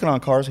wasn't working on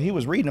cars, he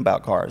was reading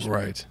about cars.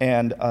 Right.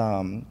 And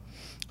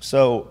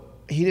so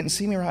he didn't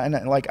see me right, and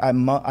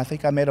I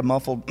think I made a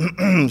muffled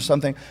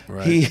something.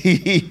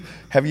 Right.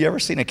 Have you ever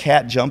seen a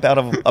cat jump out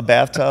of a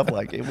bathtub?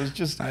 Like, it was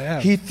just, I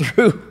have. He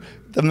threw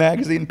the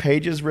magazine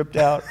pages ripped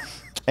out,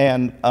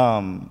 and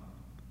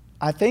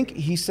I think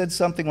he said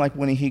something like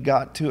when he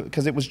got to it,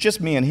 because it was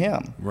just me and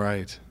him.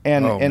 Right.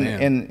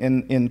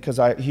 And because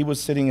he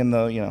was sitting in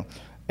the,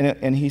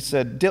 and he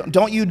said,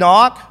 "Don't you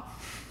knock?"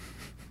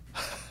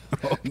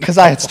 Because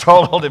I had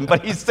startled him,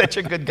 but he's such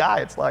a good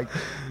guy. It's like,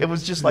 it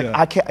was just like,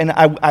 I can't, and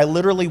I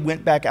literally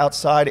went back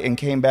outside and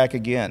came back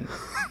again.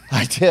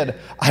 I did.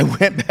 I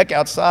went back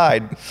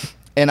outside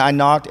and I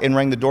knocked and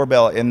rang the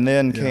doorbell and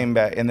then came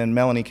back, and then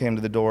Melanie came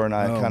to the door and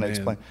I kind of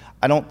explained.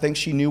 I don't think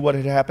she knew what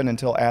had happened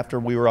until after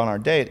we were on our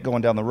date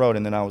going down the road,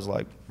 and then I was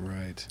like,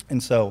 right.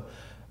 And so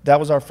that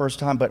was our first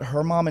time, but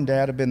her mom and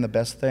dad have been the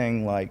best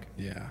thing, like,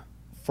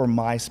 for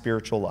my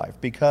spiritual life,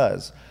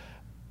 because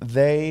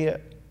they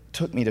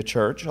took me to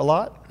church a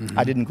lot.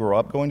 I didn't grow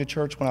up going to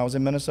church when I was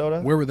in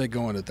Minnesota. Where were they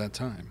going at that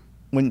time?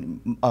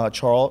 When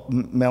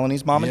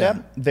Melanie's mom and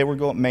dad, they were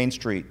going Main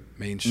Street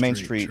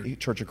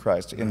Church of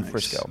Christ in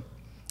Frisco.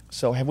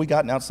 So have we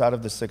gotten outside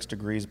of the 6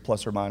 degrees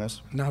plus or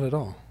minus? Not at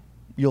all.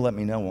 You'll let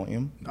me know, won't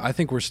you? I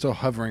think we're still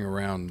hovering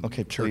around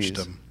please.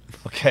 churchdom.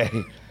 Okay.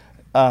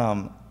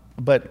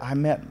 But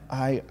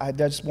I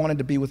just wanted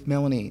to be with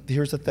Melanie.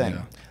 Here's the thing.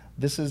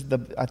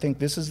 I think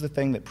this is the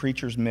thing that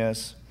preachers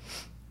miss,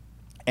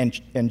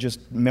 and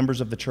just members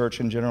of the church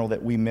in general,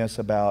 that we miss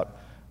about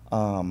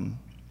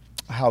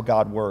how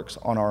God works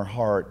on our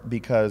heart,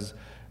 because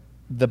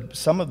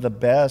some of the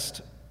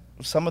best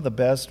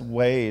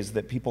ways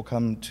that people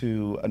come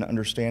to an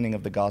understanding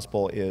of the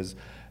gospel is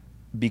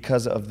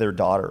because of their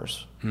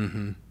daughters.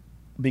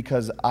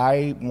 Because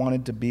I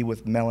wanted to be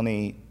with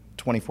Melanie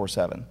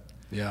 24/7.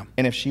 Yeah.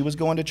 And if she was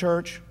going to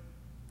church,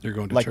 you're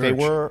going to like church. they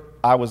were,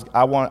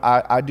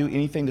 I'd do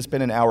anything to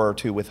spend an hour or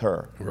two with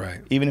her.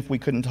 Right. Even if we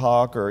couldn't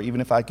talk, or even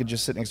if I could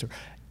just sit next to her.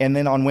 And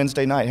then on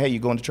Wednesday night, hey, you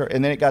going to church?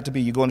 And then it got to be,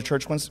 you going to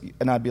church Wednesday?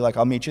 And I'd be like,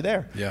 I'll meet you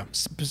there. Yeah.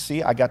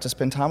 See, I got to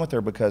spend time with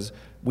her, because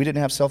we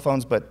didn't have cell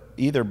phones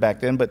either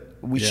back then, but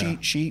we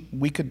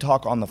could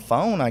talk on the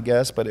phone, I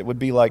guess, but it would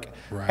be like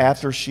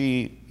after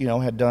she,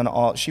 had done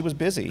all, she was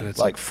busy. And it's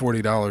like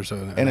 $40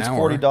 an hour. And it's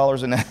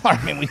 $40 an hour.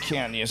 I mean, we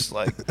can't just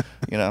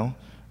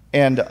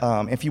And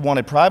if you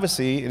wanted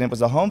privacy and it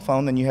was a home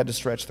phone, then you had to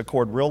stretch the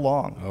cord real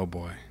long. Oh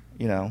boy.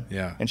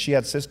 Yeah. And she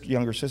had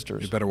younger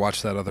sisters. You better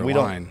watch that other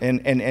line.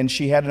 And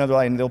she had another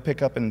line. They'll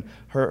pick up, and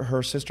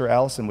her sister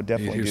Allison would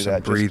definitely do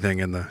that. Breathing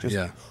in the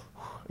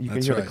You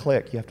can hear the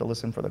click. You have to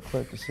listen for the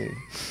click to see.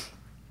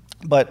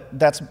 But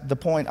that's the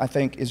point. I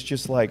think is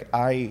just like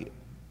I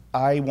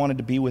wanted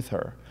to be with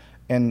her,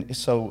 and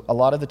so a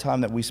lot of the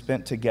time that we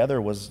spent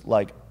together was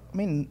like. I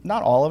mean,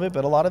 not all of it,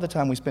 but a lot of the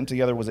time we spent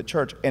together was at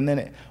church. And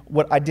then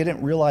what I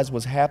didn't realize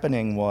was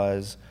happening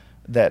was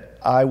that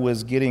I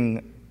was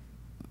getting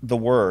the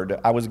word.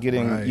 I was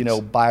getting,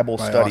 Bible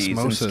studies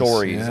osmosis, and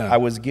stories. Yeah. I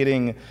was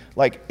getting,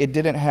 it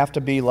didn't have to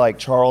be like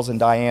Charles and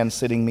Diane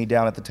sitting me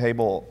down at the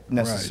table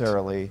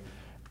necessarily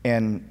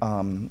and,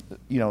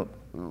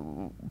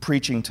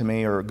 preaching to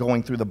me or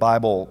going through the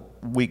Bible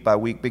week by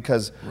week,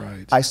 because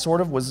I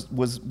sort of was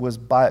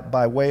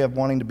by way of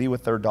wanting to be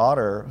with their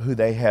daughter who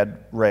they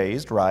had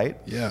raised, right?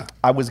 Yeah.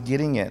 I was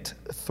getting it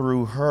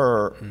through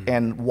her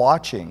and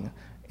watching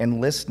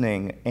and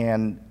listening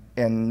and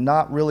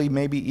not really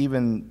maybe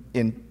even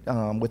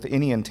with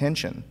any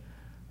intention,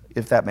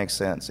 if that makes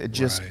sense. It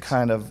just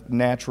kind of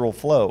natural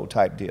flow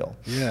type deal.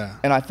 Yeah.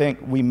 And I think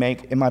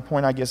and my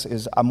point, I guess,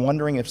 is I'm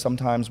wondering if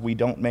sometimes we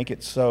don't make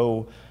it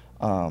so,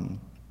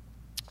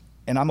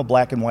 and I'm a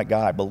black and white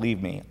guy,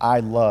 believe me. I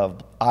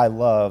love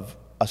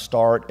a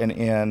start and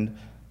end,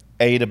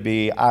 A to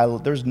B.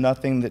 There's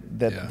nothing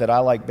that I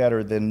like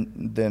better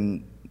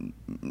than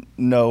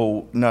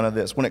none of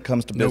this when it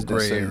comes to business. No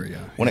gray area.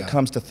 When it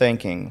comes to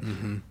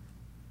thinking.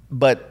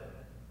 But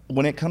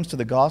when it comes to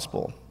the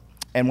gospel,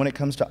 and when it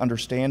comes to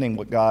understanding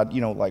what God,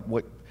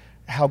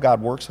 how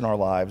God works in our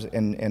lives,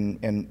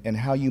 and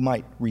how you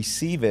might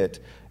receive it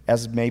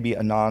as maybe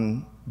a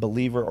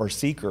non-believer or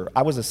seeker.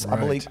 I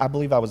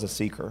believe I was a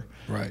seeker.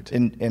 Right.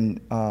 And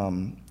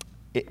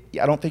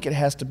I don't think it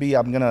has to be.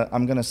 I'm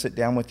gonna sit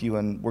down with you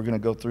and we're gonna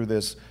go through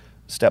this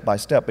step by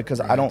step, because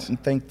I don't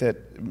think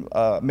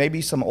that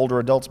maybe some older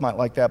adults might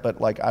like that,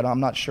 but I'm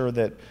not sure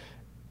that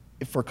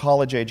for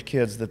college age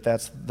kids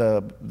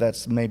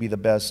that's maybe the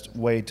best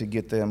way to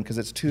get them, because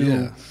it's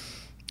too.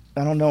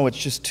 I don't know, it's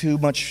just too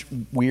much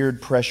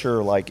weird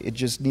pressure. Like, it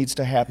just needs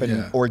to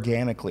happen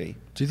organically.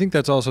 Do you think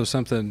that's also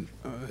something,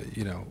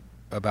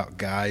 about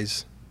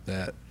guys,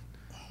 that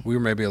we were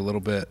maybe a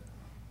little bit,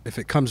 if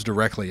it comes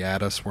directly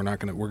at us, we're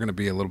going to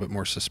be a little bit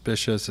more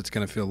suspicious. It's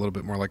going to feel a little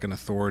bit more like an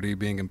authority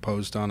being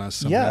imposed on us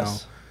somehow.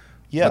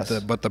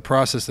 Yes. But the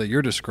process that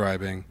you're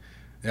describing,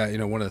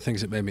 one of the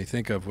things that made me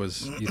think of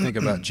was, you think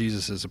about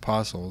Jesus'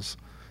 apostles.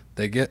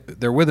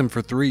 They're with him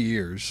for 3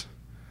 years,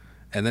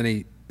 and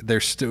then they're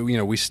still,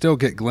 we still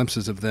get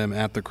glimpses of them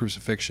at the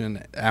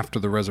crucifixion, after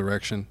the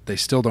resurrection. They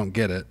still don't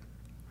get it.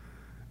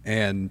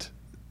 And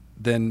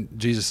then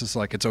Jesus is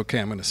like, it's okay,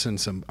 I'm going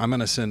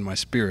to send my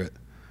Spirit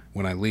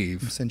when I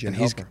leave. Send you a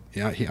helper.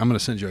 I'm going to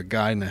send you a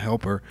guide and a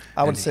helper.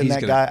 I would send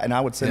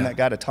that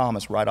guy to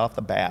Thomas right off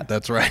the bat.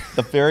 That's right.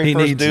 The very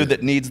first dude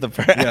that needs the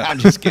I'm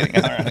just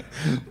kidding. All right.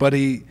 But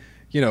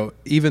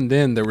even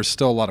then, there was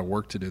still a lot of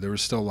work to do. There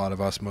was still a lot of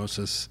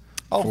osmosis.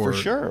 Oh, for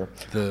sure.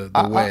 The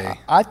way.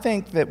 I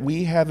think that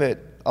we have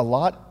it a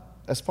lot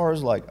as far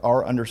as like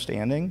our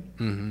understanding.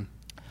 Mm-hmm.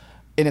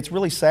 And it's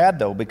really sad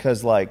though,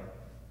 because like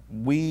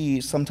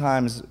we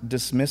sometimes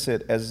dismiss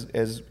it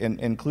as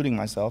including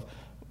myself,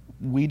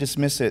 we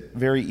dismiss it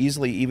very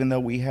easily, even though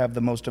we have the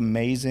most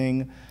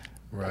amazing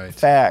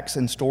facts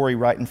and story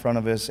right in front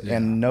of us,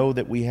 and know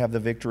that we have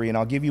the victory. And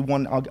I'll give you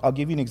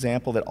an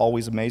example that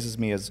always amazes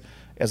me as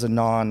a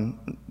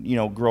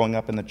growing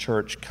up in the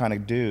church kind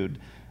of dude.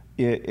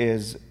 It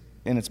is,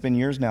 and it's been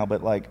years now,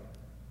 but like,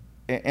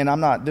 and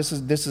I'm not, this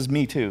is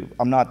me too.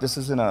 This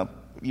isn't a,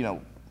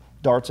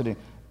 darts at it.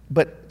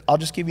 But I'll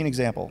just give you an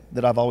example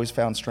that I've always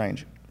found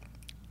strange.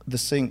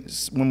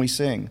 When we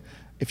sing,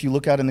 if you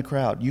look out in the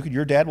crowd,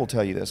 your dad will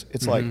tell you this.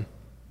 It's like,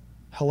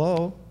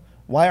 hello,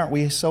 why aren't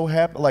we so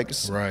happy? Like,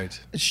 right.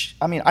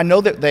 I mean, I know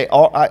that they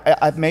are.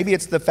 Maybe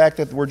it's the fact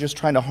that we're just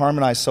trying to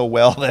harmonize so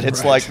well that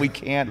it's like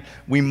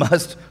we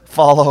must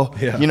follow.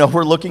 Yeah.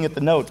 We're looking at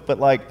the notes, but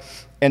like,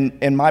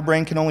 and my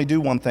brain can only do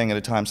one thing at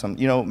a time.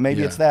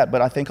 Maybe it's that,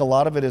 but I think a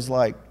lot of it is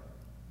like,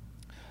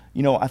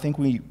 I think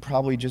we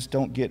probably just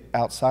don't get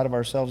outside of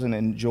ourselves and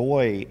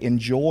enjoy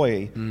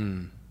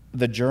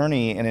the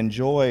journey and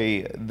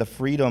enjoy the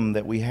freedom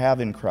that we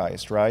have in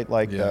Christ, right?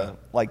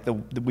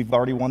 We've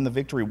already won the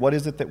victory. What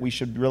is it that we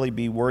should really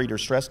be worried or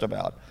stressed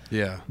about?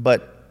 Yeah.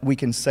 But we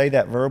can say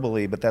that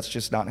verbally, but that's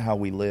just not how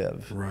we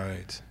live.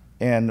 Right.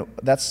 And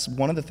that's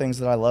one of the things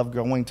that I love,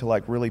 going to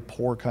like really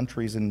poor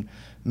countries and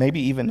maybe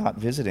even not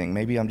visiting.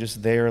 Maybe I'm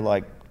just there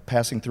like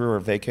passing through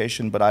or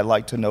vacation, but I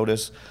like to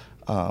notice,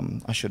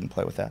 I shouldn't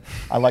play with that.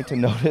 I like to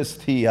notice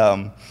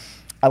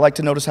I like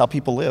to notice how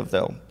people live,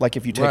 though. Like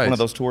if you take one of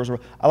those tours,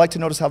 I like to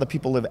notice how the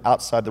people live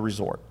outside the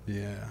resort.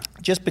 Yeah.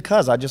 Just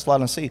because I just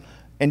want to see.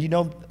 And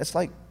it's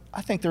like,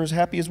 I think they're as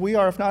happy as we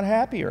are, if not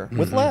happier,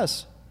 with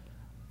less.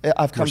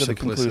 I've come to the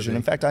conclusion.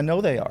 In fact, I know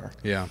they are.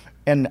 Yeah.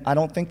 And I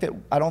don't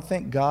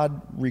think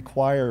God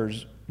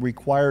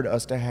required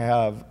us to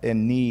have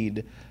and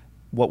need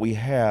what we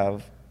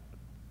have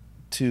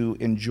to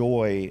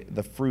enjoy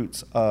the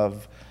fruits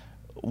of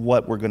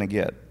what we're going to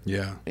get.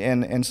 Yeah.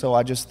 And so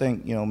I just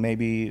think,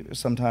 maybe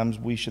sometimes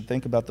we should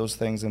think about those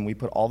things, and we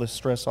put all this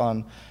stress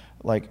on,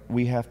 like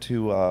we have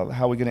to,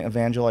 how are we going to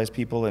evangelize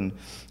people and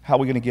how are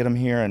we going to get them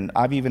here? And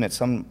I've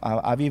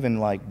even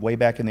like way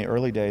back in the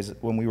early days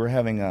when we were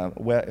having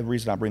the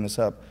reason I bring this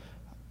up,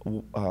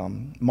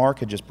 Mark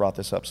had just brought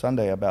this up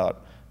Sunday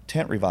about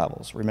tent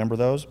revivals. Remember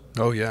those?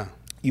 Oh yeah.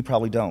 You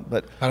probably don't,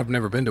 but I've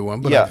never been to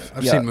one, but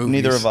I've seen movies.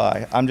 Neither have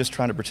I. I'm just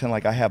trying to pretend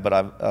like I have, but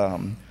I've,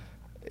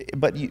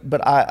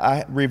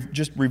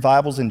 just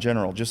revivals in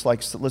general. Just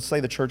like, let's say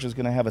the church is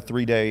going to have a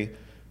 3-day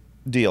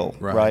deal,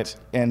 right?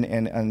 And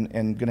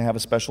going to have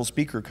a special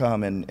speaker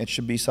come, and it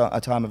should be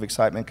a time of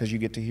excitement because you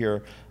get to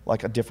hear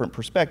like a different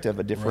perspective,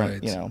 a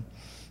different,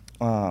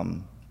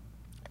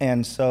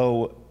 and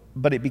so,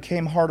 but it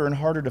became harder and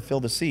harder to fill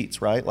the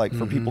seats, right? Like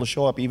for people to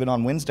show up even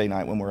on Wednesday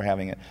night when we were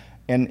having it,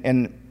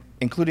 and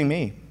including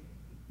me.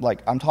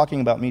 Like, I'm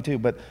talking about me too,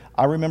 but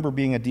I remember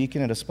being a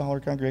deacon at a smaller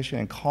congregation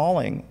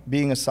and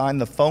being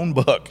assigned the phone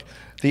book,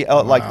 the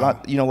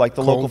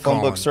local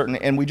phone book,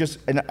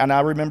 and I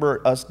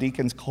remember us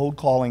deacons cold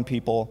calling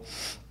people,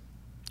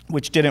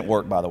 which didn't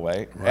work, by the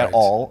way, at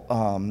all.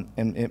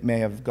 And it may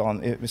have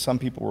gone. Some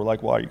people were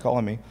like, "Why are you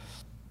calling me?"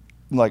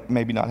 Like,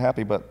 maybe not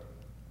happy, but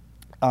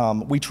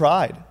we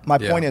tried. My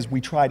point is,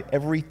 we tried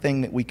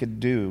everything that we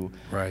could do,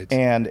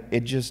 and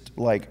it just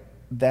like.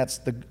 I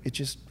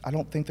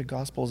don't think the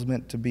gospel is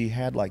meant to be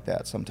had like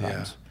that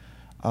sometimes.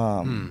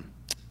 But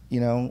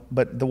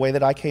the way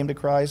that I came to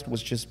Christ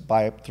was just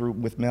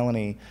with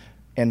Melanie,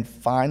 and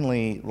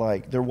finally,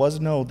 like, there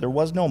was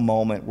no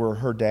moment where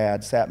her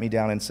dad sat me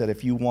down and said,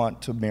 if you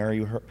want to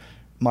marry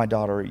my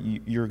daughter,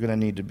 you're going to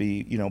need to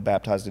be,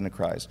 baptized into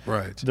Christ.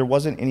 Right. There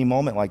wasn't any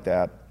moment like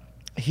that.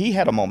 He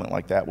had a moment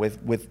like that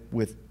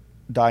with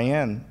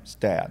Diane's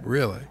dad.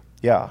 Really?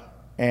 Yeah.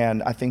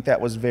 And I think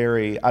that was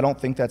I don't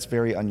think that's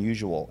very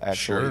unusual,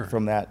 actually,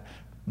 from that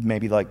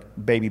maybe like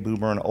baby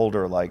boomer and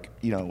older, like,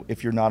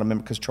 if you're not a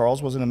member, because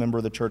Charles wasn't a member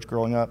of the church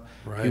growing up.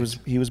 Right.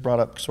 He was brought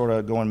up sort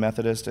of going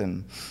Methodist,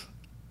 and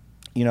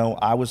you know,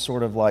 I was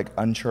sort of like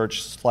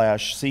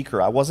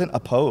unchurched/seeker. I wasn't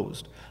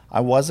opposed. I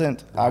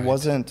wasn't.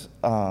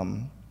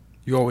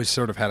 You always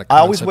sort of had a I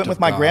always concept went of with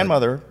my God.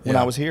 grandmother when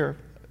Yeah. I was here.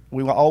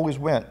 We always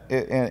went.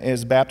 It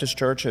is Baptist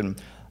church, and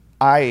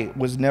I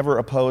was never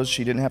opposed.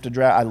 She didn't have to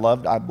drag.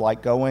 I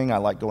liked going. I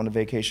liked going to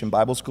vacation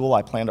Bible school.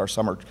 I planned our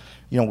summer,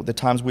 you know, the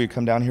times we would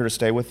come down here to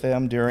stay with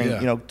them during, Yeah.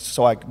 you know,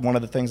 so one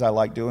of the things I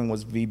liked doing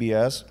was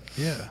VBS.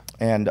 Yeah.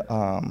 And,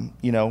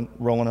 you know,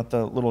 rolling up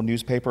the little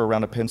newspaper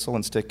around a pencil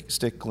and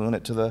gluing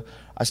it to the,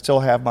 I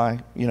still have my,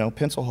 you know,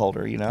 pencil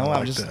holder, you know. I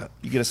like that.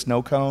 You get a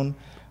snow cone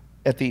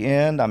at the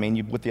end. I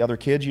mean, with the other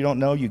kids you don't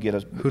know, you get a,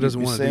 Who doesn't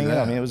you want to do sing. that?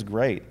 I mean, it was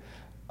great.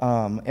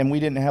 And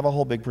we didn't have a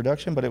whole big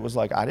production, but it was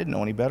like, I didn't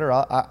know any better.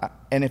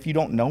 And if you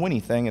don't know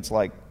anything, it's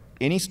like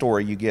any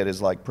story you get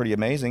is like pretty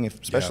amazing,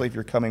 especially if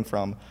you're coming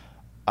from,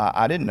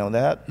 I didn't know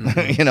that,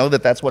 you know,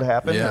 that's what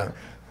happened.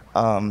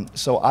 Yeah.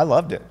 So I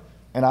loved it.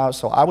 And I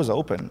was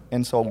open.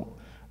 And so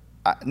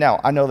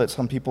now I know that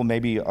some people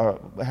maybe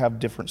have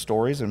different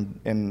stories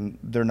and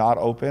they're not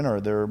open or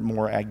they're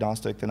more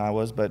agnostic than I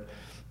was, but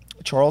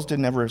Charles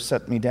didn't ever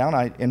set me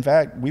down. In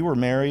fact, we were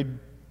married.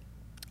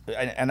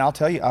 And I'll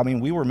tell you, I mean,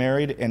 we were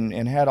married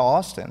and had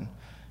Austin,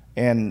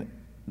 and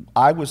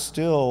I was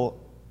still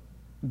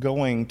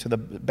going to the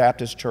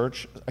Baptist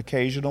church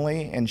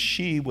occasionally, and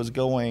she was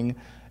going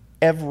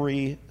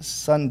every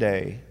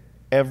Sunday,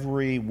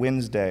 every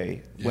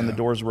Wednesday when the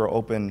doors were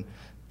open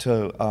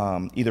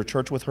to either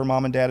church with her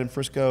mom and dad in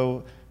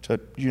Frisco, to,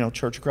 you know,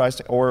 Church of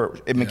Christ, or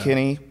in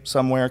McKinney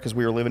somewhere, because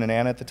we were living in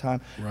Anna at the time.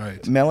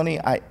 Right. Melanie,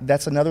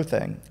 that's another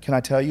thing. Can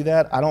I tell you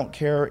that? I don't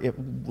care if,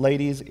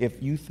 ladies,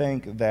 if you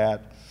think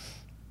that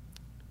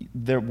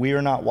we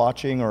are not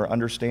watching or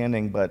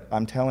understanding, but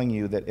I'm telling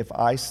you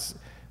that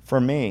for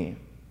me,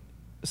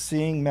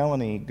 seeing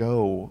Melanie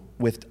go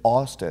with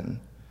Austin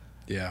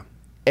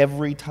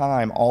every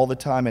time, all the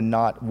time, and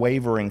not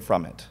wavering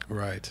from it.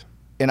 Right.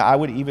 And I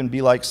would even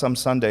be like some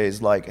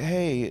Sundays, like,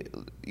 hey,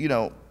 you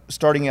know,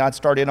 I'd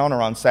start in on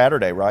her on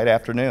Saturday, right,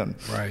 afternoon.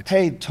 Right.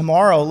 Hey,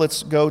 tomorrow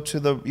let's go to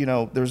the, you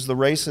know, there's the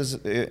races,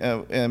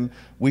 and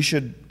we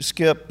should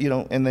skip, you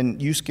know, and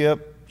then you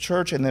skip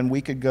church, and then we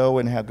could go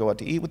and go out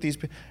to eat with these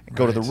people,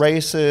 go to the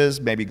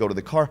races, maybe go to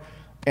the car.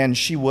 And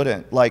she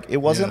wouldn't. Like, it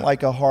wasn't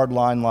like a hard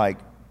line, like,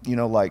 you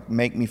know, like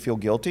make me feel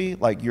guilty,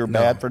 like you're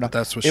bad for not.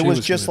 That's what it she was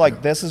was just gonna like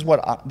do. this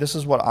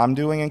is what I'm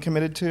doing and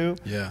committed to.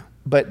 Yeah.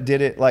 But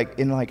did it like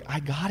I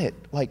got it.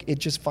 Like it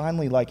just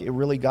finally, like, it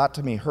really got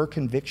to me. Her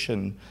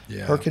conviction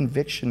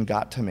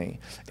got to me.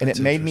 And That's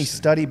it made me interesting.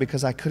 study,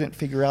 because I couldn't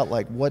figure out,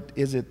 like, what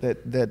is it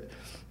that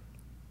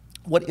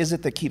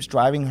keeps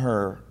driving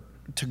her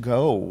to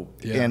go?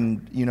 Yeah.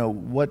 And, you know,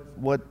 what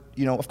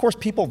you know, of course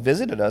people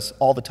visited us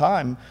all the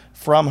time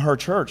from her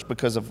church,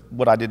 because of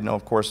what I didn't know,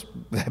 of course,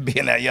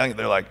 being that young.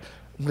 They're like,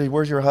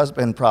 where's your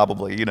husband,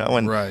 probably, you know?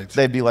 And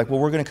they'd be like, well,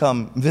 we're going to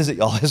come visit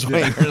y'all this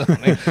week or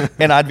something.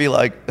 And I'd be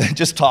like,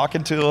 just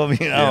talking to them,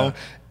 you know? Yeah.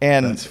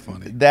 And That's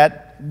funny.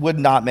 that would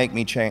not make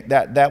me change.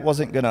 That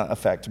wasn't going to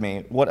affect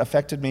me. What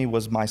affected me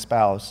was my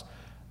spouse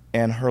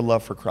and her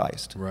love for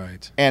Christ.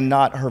 Right. And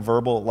not her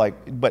verbal,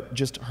 but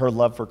just her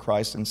love for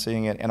Christ and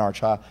seeing it in our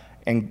child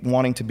and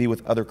wanting to be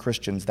with other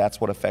Christians.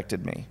 That's what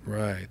affected me.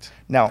 Right.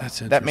 Now, That's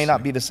that may not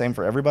interesting. be the same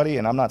for everybody,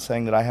 and I'm not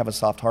saying that I have a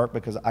soft heart,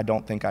 because I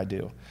don't think I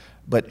do.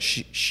 But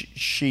she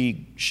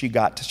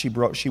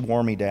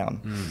wore me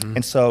down. Mm-hmm.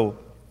 And so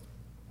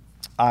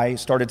I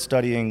started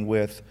studying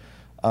with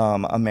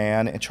a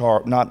man,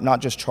 not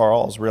just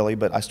Charles really,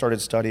 but I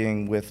started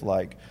studying with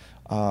like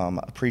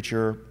a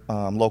preacher,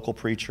 local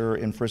preacher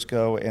in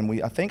Frisco,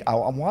 and I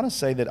want to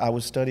say that I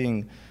was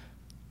studying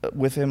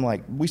with him,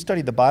 like we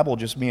studied the Bible,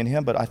 just me and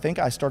him, but I think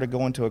I started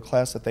going to a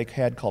class that they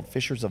had called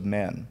Fishers of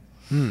Men.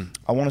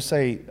 I want to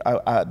say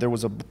there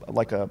was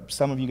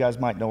some of you guys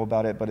might know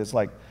about it, but it's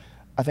like,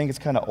 I think it's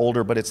kind of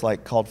older, but it's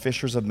like called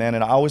Fishers of Men,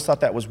 and I always thought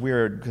that was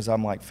weird, because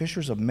I'm like,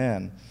 Fishers of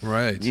Men,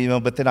 Right. you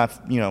know. But then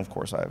of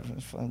course I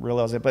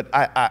realized it. But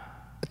I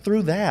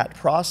through that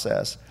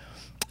process,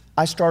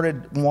 I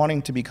started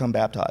wanting to become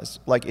baptized.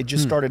 Like it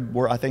just started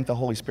where I think the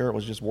Holy Spirit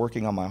was just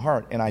working on my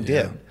heart, and I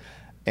did.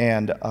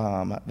 And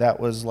that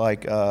was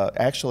like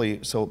actually.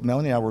 So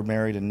Melanie and I were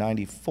married in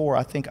 '94.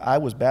 I think I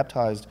was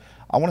baptized.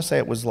 I want to say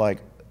it was like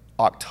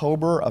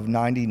October of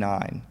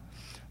 '99.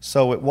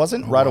 So it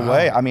wasn't right wow.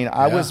 away. I mean,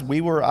 Yeah.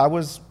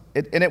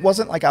 and it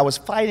wasn't like I was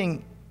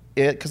fighting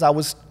it, because I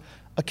was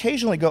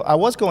occasionally I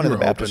was going to the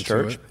Baptist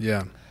church,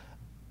 Yeah.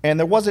 and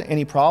there wasn't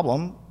any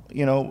problem,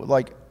 you know,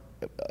 like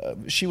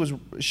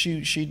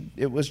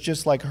it was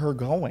just like her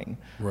going.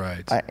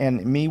 Right.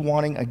 And me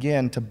wanting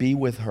again to be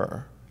with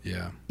her,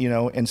 Yeah. you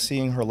know, and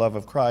seeing her love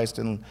of Christ.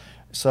 And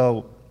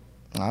so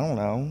I don't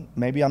know,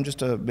 maybe I'm just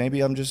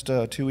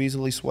too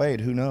easily swayed,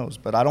 who knows,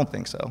 but I don't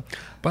think so.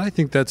 But I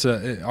think that's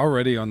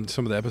already on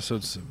some of the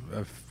episodes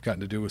I've gotten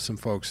to do with some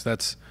folks.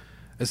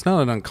 It's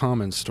not an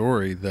uncommon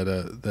story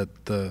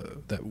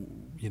that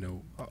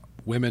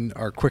women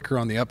are quicker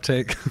on the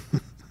uptake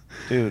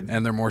Dude.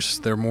 And they're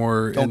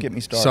more Don't get me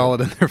started.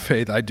 solid in their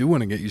faith. I do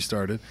want to get you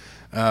started.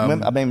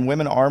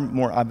 Women are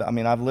more.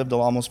 I've lived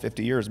almost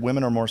 50 years.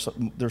 Women are more.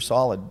 They're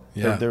solid.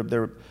 Yeah.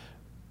 They're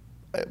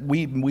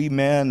we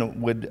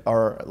men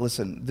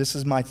listen. This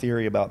is my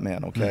theory about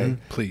men. Okay,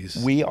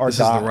 Please. We are This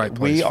is the right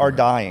place we for are it.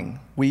 dying.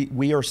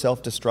 We are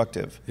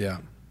self-destructive. Yeah.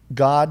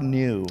 God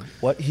knew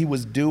what He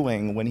was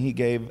doing when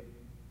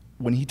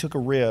He took a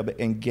rib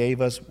and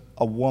gave us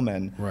a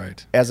woman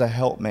Right. as a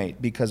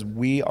helpmate, because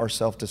we are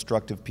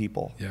self-destructive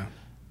people. Yeah.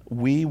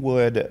 We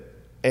would,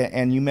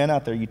 and you men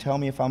out there, you tell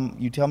me if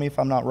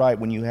I'm not right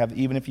when you have,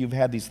 even if you've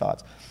had these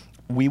thoughts,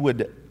 we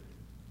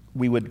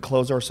would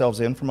close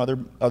ourselves in from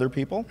other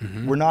people.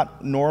 We're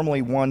not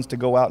normally ones to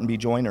go out and be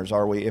joiners,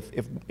 are we?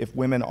 If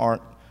women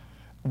aren't.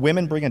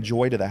 Women bring a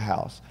joy to the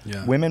house.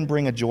 Yeah. Women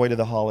bring a joy to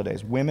the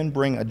holidays. Women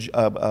bring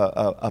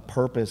a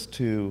purpose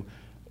to,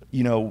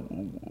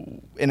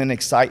 in an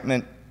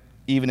excitement,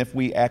 even if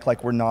we act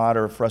like we're not,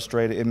 or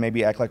frustrated, and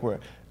maybe act like we're.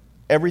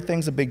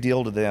 Everything's a big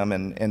deal to them,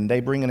 and they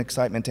bring an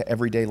excitement to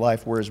everyday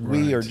life, whereas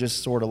we Right. are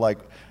just sort of like,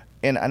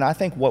 and I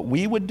think what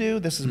we would do,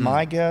 this is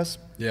my guess,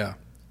 Yeah.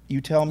 you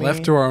tell me.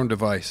 Left to our own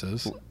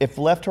devices. If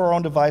left to our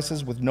own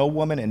devices with no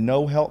woman and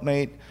no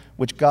helpmate,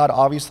 which God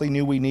obviously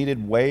knew we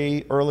needed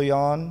way early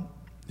on,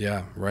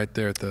 Yeah. Right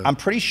there at the. I'm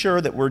pretty sure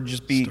that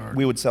Start.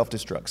 we would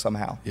self-destruct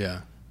somehow.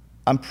 yeah.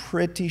 I'm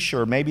pretty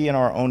sure, maybe in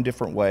our own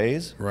different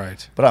ways,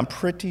 Right. but I'm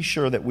pretty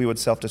sure that we would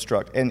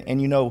self-destruct. And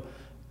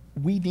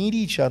we need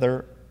each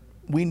other.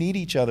 We need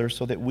each other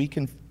so that we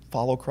can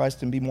follow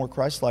Christ and be more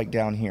Christ-like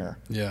down here.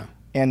 Yeah.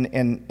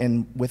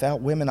 And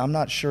without women, I'm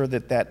not sure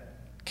that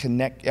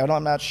connect.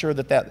 I'm not sure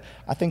that.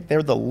 I think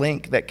they're the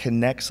link that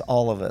connects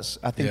all of us.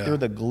 I think Yeah. they're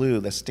the glue,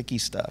 the sticky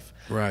stuff,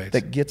 Right.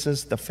 that gets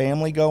us, the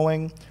family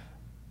going,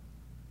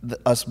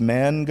 us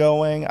men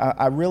going.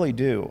 I really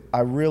do. I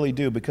really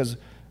do, because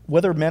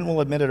whether men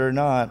will admit it or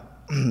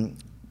not,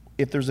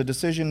 if there's a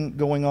decision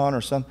going on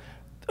or some,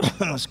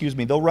 excuse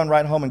me, they'll run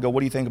right home and go,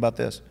 "What do you think about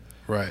this?"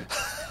 Right.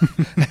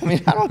 I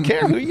mean, I don't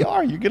care who you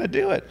are, you're going to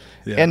do it.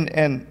 Yeah.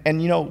 And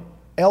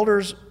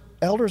elders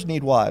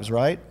need wives,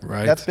 right?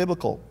 Right. That's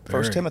biblical.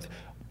 Very. 1 Timothy.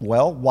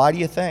 Well, why do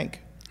you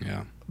think?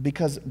 Yeah.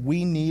 Because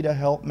we need a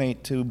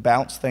helpmate to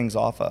bounce things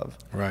off of.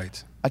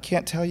 Right. I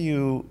can't tell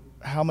you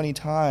how many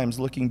times,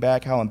 looking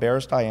back, how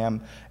embarrassed I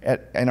am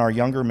in our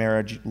younger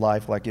marriage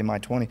life, like in my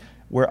 20s,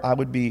 where I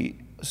would be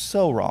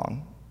so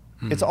wrong.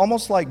 It's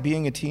almost like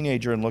being a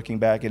teenager and looking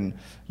back, and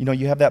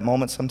you have that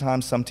moment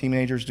sometimes. Some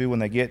teenagers do when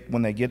they get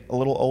a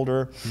little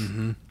older.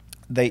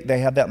 They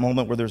have that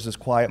moment where there's this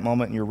quiet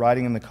moment, and you're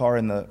riding in the car,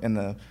 and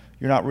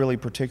you're not really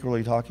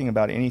particularly talking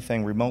about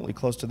anything remotely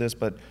close to this,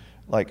 but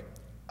like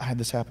I had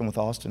this happen with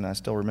Austin, and I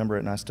still remember it,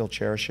 and I still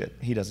cherish it.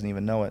 He doesn't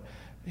even know it.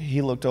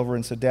 He looked over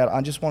and said, "Dad, I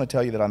just want to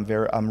tell you that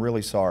I'm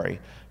really sorry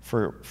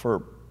for,"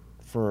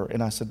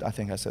 and I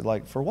think I said,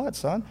 like, "For what,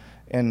 son?"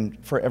 "And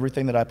for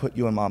everything that I put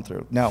you and Mom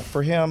through." Now,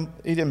 for him,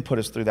 he didn't put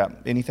us through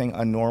anything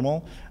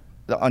unnormal,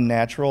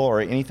 unnatural, or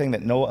anything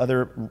that no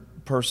other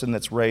person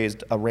that's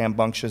raised a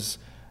rambunctious,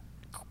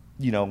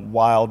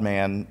 wild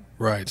man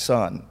Right.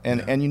 son.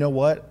 And you know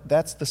what?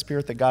 That's the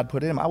spirit that God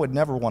put in him. I would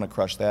never want to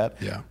crush that.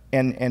 Yeah.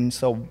 And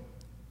so,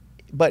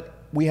 but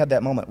we had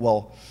that moment.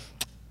 Well,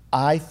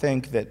 I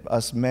think that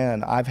us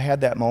men, I've had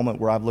that moment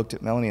where I've looked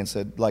at Melanie and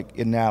said,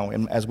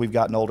 and as we've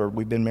gotten older,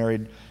 we've been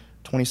married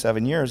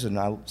 27 years, and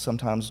I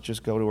sometimes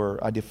just go to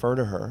her, I defer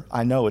to her.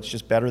 I know it's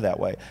just better that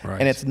way. Right.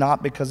 And it's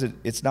not because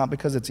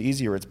it's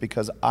easier, it's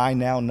because I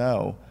now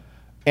know.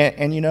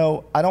 And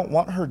I don't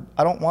want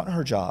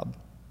her job.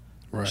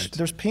 Right.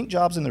 There's pink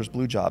jobs and there's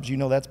blue jobs.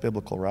 That's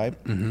biblical,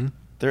 right? Mm-hmm.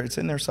 It's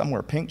in there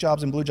somewhere. Pink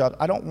jobs and blue jobs.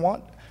 I don't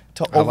want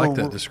to I like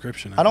that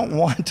description. I don't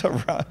want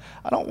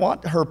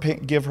her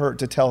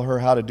to tell her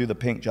how to do the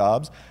pink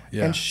jobs,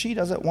 Yeah. and she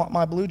doesn't want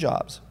my blue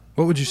jobs.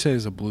 What would you say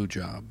is a blue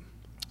job?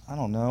 I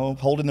don't know.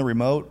 Holding the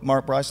remote,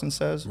 Mark Bryson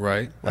says.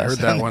 Right. I heard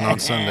that one on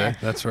Sunday.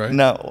 That's right.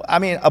 No,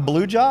 a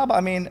blue job.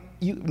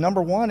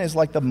 Number one is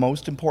like the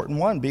most important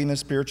one, being the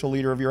spiritual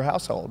leader of your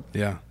household.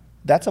 Yeah.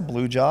 That's a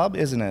blue job,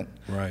 isn't it?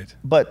 Right.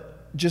 But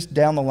just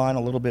down the line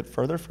a little bit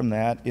further from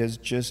that is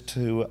just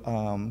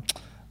to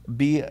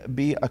be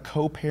a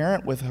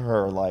co-parent with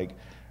her, like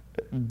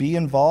be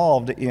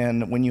involved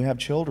in, when you have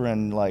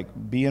children, like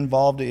be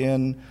involved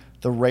in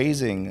the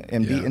raising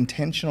and be Yeah.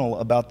 intentional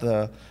about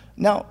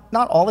now,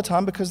 not all the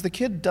time, because the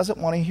kid doesn't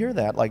want to hear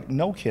that, like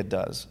no kid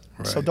does.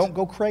 So Right. don't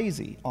go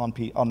crazy on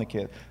the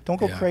kid. Don't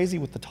go Yeah. crazy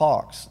with the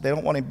talks. They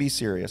don't want to be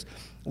serious.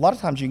 A lot of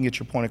times you can get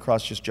your point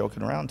across just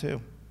joking around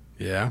too.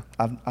 Yeah.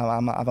 I'm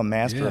a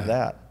master of Yeah.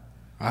 that.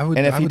 I would.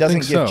 And if I he would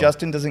doesn't think so.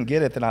 Justin doesn't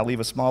get it, then I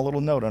leave a small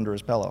little note under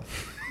his pillow.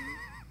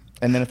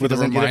 And then if he With a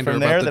doesn't get it reminder from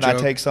about there, the then I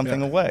joke. take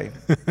something Yeah. away.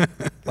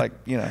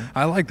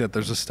 I like that.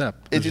 There's a step.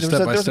 There's a there's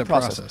step-by-step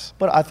process.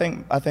 But I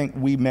think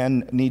we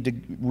men need to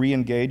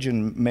re-engage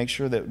and make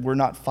sure that we're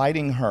not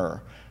fighting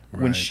her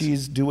when Right.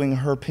 she's doing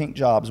her pink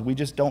jobs. We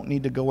just don't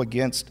need to go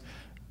against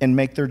and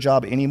make their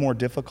job any more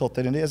difficult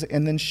than it is.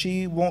 And then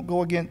she won't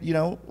go against, you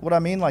know what I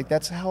mean? Like,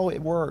 that's how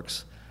it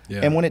works. Yeah.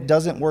 And when it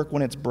doesn't work,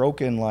 when it's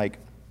broken, like,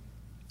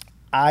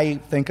 I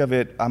think of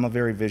it, I'm a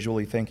very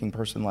visually thinking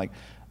person. Like,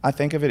 I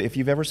think of it, if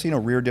you've ever seen a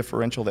rear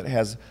differential that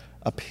has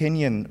a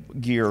pinion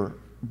gear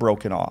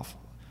broken off,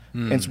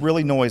 and it's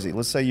really noisy.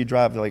 Let's say you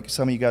drive, like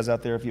some of you guys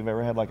out there, if you've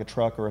ever had like a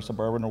truck or a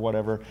Suburban or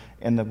whatever,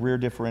 and the rear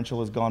differential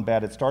has gone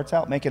bad, it starts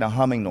out making a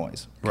humming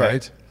noise. Okay?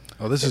 Right.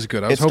 Oh, this is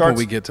good. I was hoping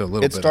we get to a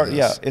little bit of this.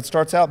 Yeah, it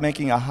starts out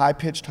making a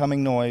high-pitched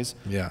humming noise.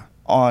 Yeah.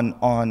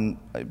 On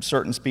a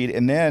certain speed,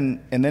 and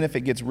then if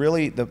it gets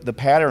really the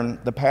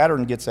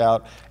pattern gets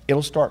out,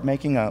 it'll start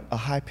making a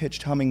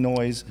high-pitched humming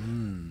noise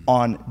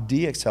on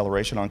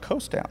de-acceleration, on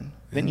coast down.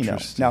 Then you know.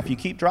 Now if you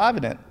keep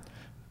driving it,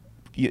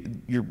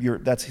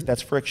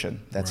 that's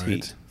friction. That's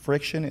heat.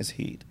 Friction is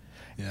heat.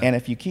 Yeah. And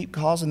if you keep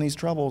causing these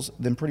troubles,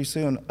 then pretty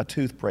soon a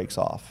tooth breaks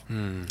off.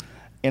 And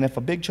if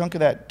a big chunk of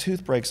that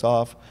tooth breaks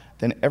off,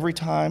 then every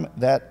time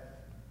that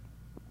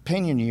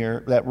pinion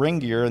gear, that ring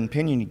gear and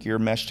pinion gear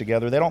mesh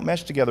together, they don't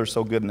mesh together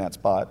so good in that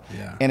spot.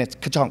 Yeah. And it's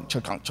ka-chunk,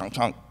 chunk, chunk,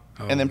 chunk.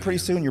 And then pretty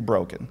soon you're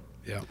broken.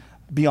 Yeah.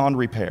 Beyond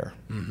repair.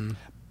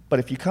 But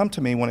if you come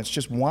to me when it's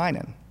just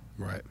whining,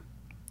 right,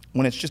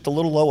 when it's just a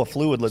little low of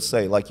fluid, let's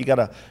say, like you got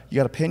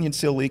a pinion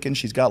seal leaking,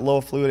 she's got low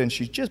fluid and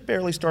she's just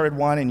barely started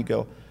whining, you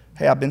go,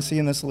 hey, I've been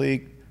seeing this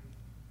leak.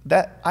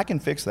 That I can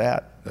fix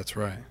that. That's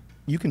right.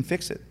 You can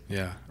fix it.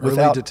 Yeah.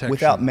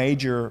 Without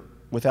major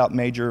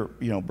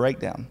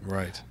breakdown.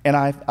 Right. And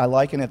I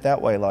liken it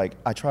that way. Like,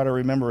 I try to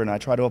remember and I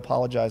try to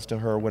apologize to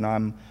her when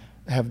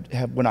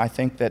when I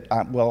think that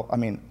I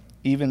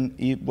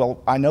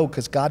know,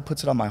 because God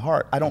puts it on my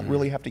heart. I don't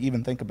really have to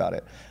even think about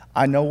it.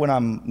 I know when I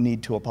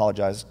need to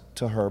apologize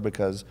to her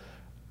because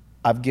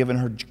I've given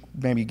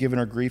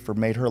her grief or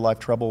made her life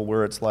trouble,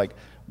 where it's like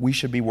we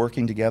should be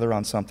working together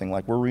on something.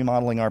 Like, we're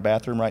remodeling our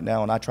bathroom right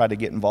now, and I tried to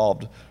get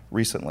involved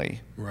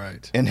recently.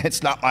 Right. And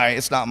it's not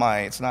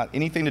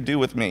anything to do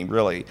with me,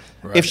 really.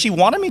 Right. If she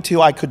wanted me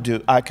to, I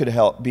could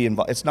help be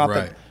involved. It's not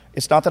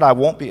that I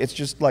won't be. It's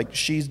just like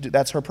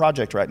that's her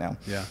project right now.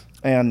 Yeah.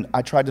 And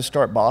I tried to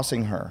start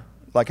bossing her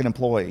like an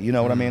employee. You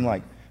know what I mean?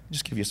 Like,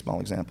 just give you a small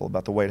example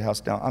about the Wade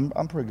House. Now, I'm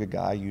a pretty good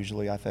guy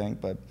usually, I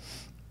think, but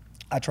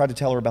I tried to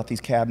tell her about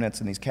these cabinets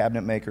and these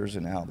cabinet makers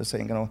and how this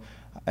ain't gonna.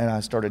 And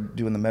I started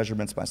doing the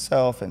measurements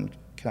myself. And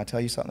can I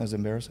tell you something that's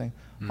embarrassing?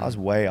 I was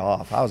way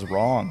off. I was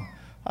wrong.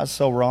 I was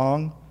so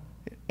wrong.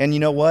 And you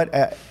know what?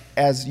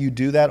 As you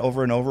do that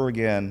over and over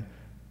again,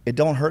 it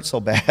don't hurt so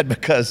bad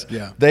because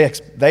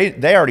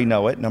they already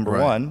know it. Number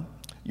one,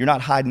 you're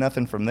not hiding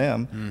nothing from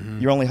them.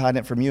 You're only hiding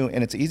it from you.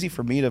 And it's easy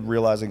for me to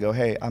realize and go,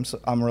 hey,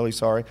 I'm really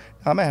sorry.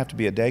 I may have to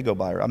be a day go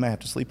by, or I may have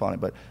to sleep on it,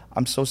 but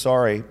I'm so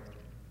sorry.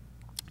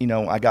 You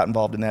know, I got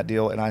involved in that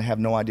deal, and I have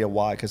no idea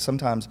why. Because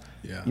sometimes,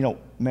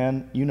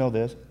 man, you know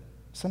this.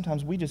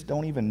 Sometimes we just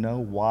don't even know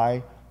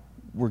why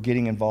we're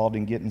getting involved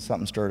in getting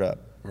something stirred up.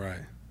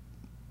 Right.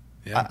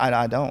 Yeah.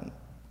 I don't.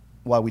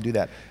 Why we do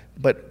that.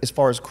 But as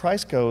far as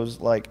Christ goes,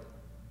 like,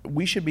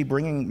 we should be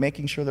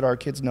making sure that our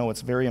kids know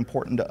it's very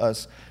important to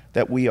us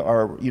that we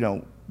are,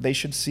 they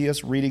should see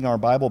us reading our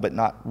Bible, but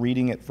not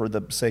reading it for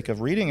the sake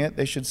of reading it.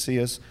 They should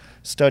see us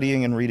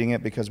studying and reading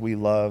it because we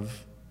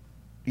love,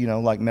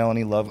 like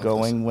Melanie loved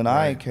going when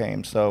I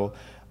came. So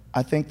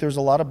I think there's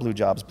a lot of blue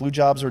jobs. Blue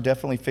jobs are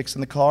definitely fixing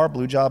the car.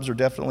 Blue jobs are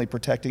definitely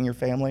protecting your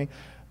family,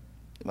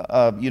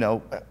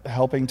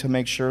 helping to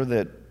make sure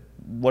that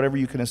whatever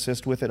you can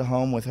assist with at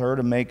home with her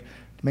to make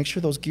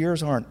sure those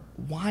gears aren't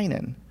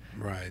whining.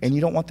 Right. And you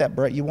don't want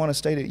that you want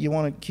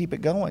to keep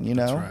it going,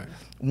 That's right.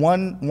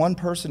 One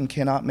person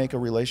cannot make a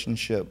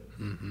relationship,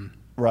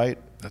 right?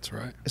 That's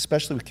right.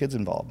 Especially with kids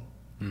involved.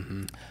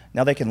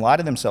 Now, they can lie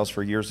to themselves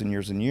for years and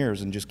years and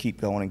years and just keep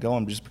going and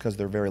going just because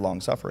they're very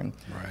long suffering.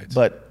 Right.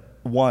 But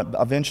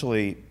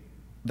eventually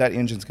that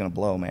engine's going to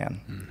blow,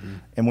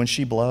 man. And when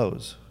she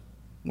blows,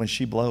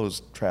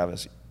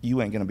 Travis,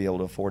 you ain't going to be able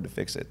to afford to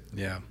fix it.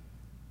 Yeah.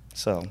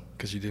 So.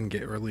 Because you didn't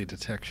get early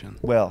detection.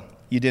 Well,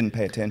 you didn't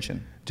pay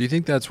attention. Do you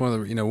think that's one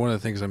of the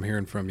things I'm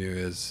hearing from you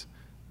is,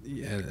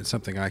 and it's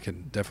something I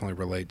can definitely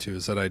relate to,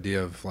 is that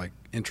idea of like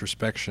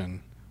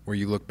introspection, where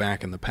you look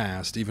back in the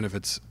past, even if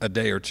it's a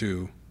day or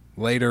two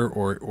later,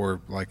 or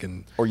like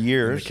or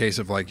years. In the case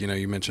of like,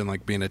 you mentioned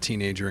like being a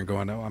teenager and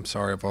going, oh, I'm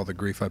sorry of all the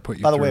grief I put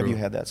you through. By the way, have you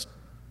had that?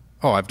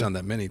 Oh, I've done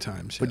that many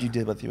times. But you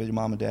did with your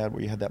mom and dad,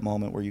 where you had that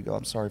moment where you go,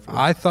 I'm sorry for that.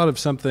 I thought of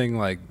something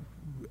like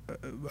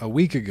a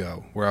week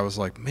ago where I was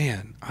like,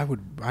 man,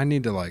 I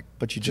need to like,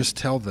 but you just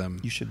tell them.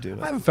 You should do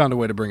it. I haven't found a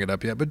way to bring it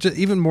up yet, but just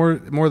even more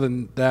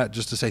than that,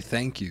 just to say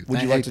thank you.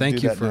 Would you like to do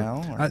that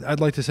now? I'd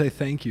like to say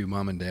thank you,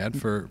 Mom and Dad,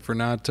 for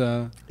not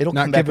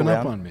not giving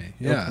up on me.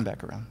 It'll come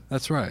back around.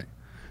 That's right.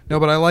 No,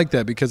 but I like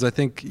that because I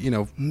think,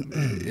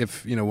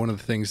 if, one of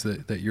the things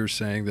that you're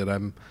saying that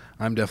I'm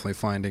definitely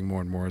finding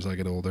more and more as I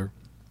get older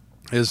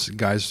is,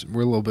 guys,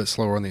 we're a little bit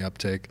slower on the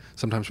uptake.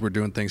 Sometimes we're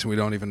doing things and we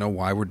don't even know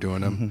why we're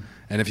doing them.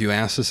 And if you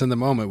asked us in the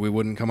moment, we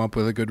wouldn't come up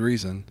with a good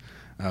reason.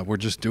 We're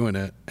just doing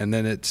it. And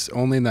then it's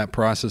only in that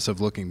process of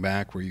looking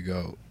back where you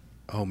go,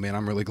 oh, man,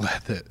 I'm really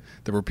glad that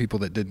there were people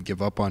that didn't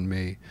give up on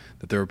me,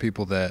 that there were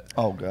people that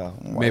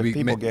maybe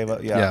people gave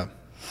up. Yeah.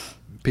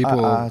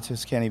 People. I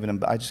just can't even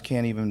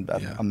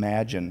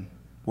imagine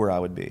where I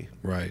would be.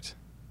 Right.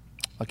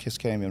 I just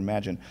can't even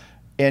imagine.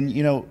 And,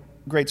 you know,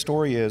 great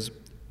story is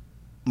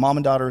mom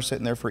and daughter are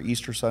sitting there for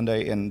Easter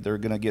Sunday, and they're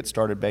going to get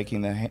started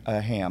baking the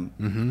ham.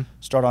 Mm-hmm.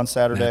 Start on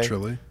Saturday.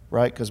 Naturally.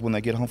 Right? Because when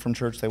they get home from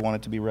church, they want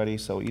it to be ready.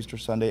 So Easter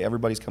Sunday,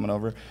 everybody's coming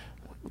over.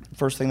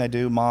 First thing they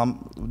do,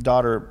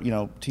 daughter, you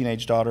know,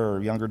 teenage daughter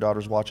or younger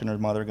daughter's watching her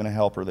mother, going to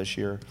help her this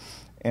year.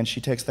 And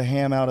she takes the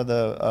ham out of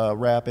the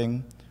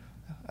wrapping.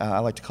 I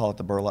like to call it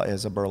a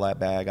burlap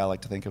bag. I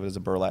like to think of it as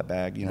a burlap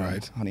bag, you know,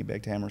 right. honey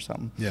baked ham or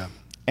something. Yeah.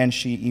 And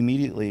she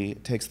immediately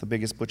takes the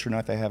biggest butcher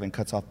knife they have and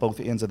cuts off both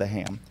ends of the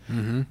ham,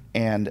 Mm-hmm.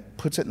 and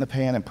puts it in the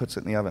pan and puts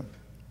it in the oven,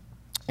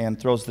 and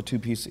throws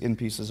the end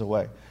pieces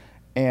away.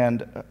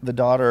 And the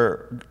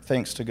daughter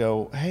thinks to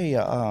go, hey,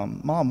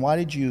 Mom, why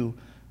did you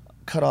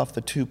cut off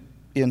the two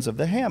ends of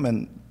the ham?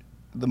 And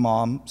the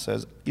mom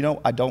says, you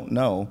know, I don't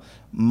know.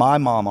 My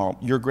mom,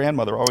 your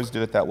grandmother, always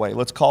did it that way.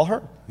 Let's call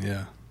her.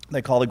 Yeah.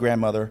 They call the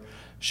grandmother.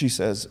 She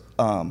says,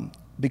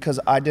 because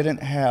I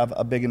didn't have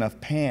a big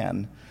enough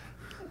pan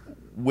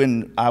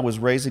when I was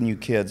raising you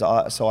kids,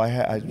 so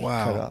I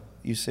Wow. cut up.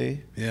 You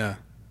see? Yeah.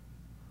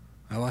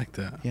 I like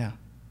that. Yeah.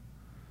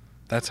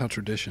 That's how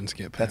traditions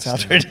get passed.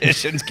 That's how down.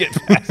 traditions get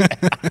passed.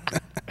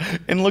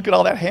 And look at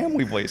all that ham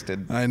we've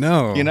wasted. I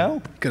know. You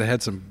know? Could have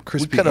had some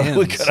crispy We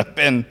ends. could have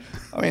been,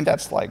 I mean,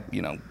 that's like,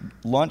 you know,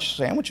 lunch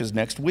sandwiches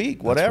next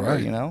week, whatever,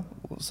 right. you know?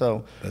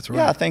 So, That's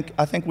yeah, right.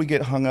 I think we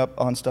get hung up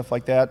on stuff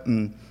like that.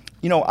 And,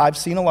 you know, I've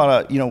seen a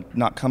lot of, you know,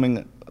 not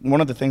coming, one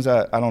of the things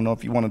I don't know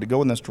if you wanted to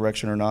go in this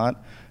direction or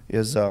not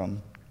is,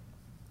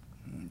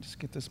 just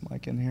get this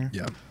mic in here.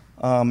 Yeah.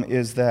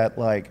 Is that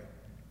like,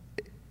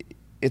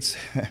 it's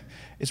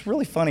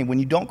really funny. When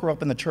you don't grow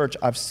up in the church,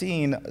 I've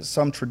seen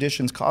some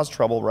traditions cause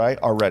trouble, right,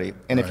 already.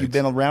 And if Right. you've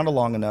been around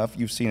long enough,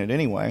 you've seen it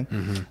anyway.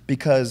 Mm-hmm.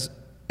 Because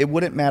it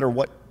wouldn't matter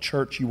what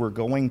church you were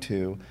going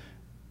to,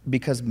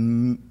 because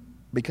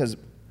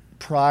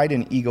pride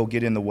and ego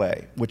get in the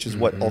way, which is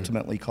what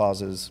ultimately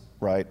causes,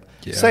 right?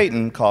 Yeah.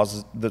 Satan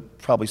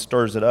probably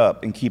stirs it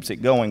up and keeps it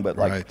going, but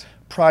like Right.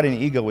 pride and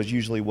ego is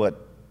usually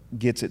what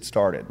gets it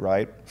started,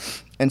 right?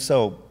 And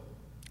so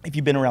if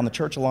you've been around the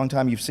church a long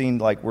time, you've seen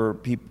like where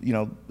people, you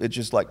know, it's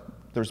just like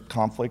there's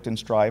conflict and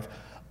strife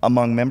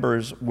among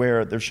members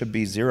where there should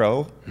be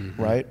zero,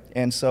 right?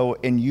 And so,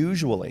 and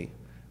usually,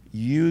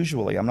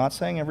 I'm not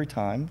saying every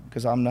time,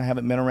 because I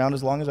haven't been around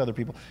as long as other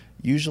people,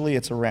 usually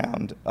it's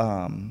around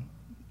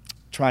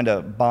trying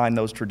to bind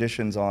those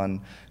traditions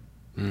on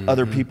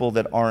other people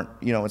that aren't,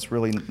 you know, it's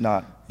really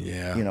not,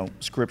 Yeah. you know,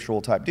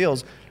 scriptural type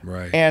deals.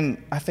 Right.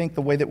 And I think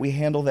the way that we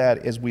handle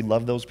that is we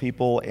love those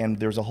people, and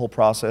there's a whole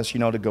process, you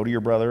know, to go to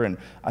your brother. And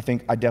I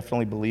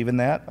definitely believe in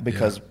that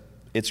because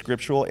it's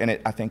scriptural, and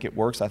I think it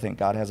works. I think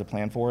God has a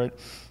plan for it.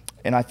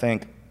 And I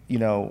think, you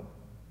know,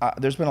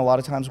 there's been a lot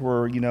of times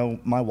where, you know,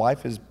 my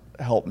wife has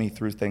helped me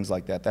through things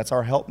like that. That's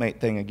our helpmate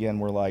thing again.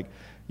 We're like,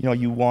 you know,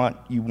 you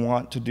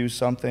want to do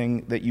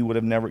something that you would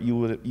have never,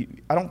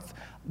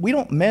 we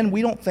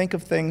don't think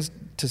of things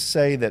to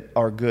say that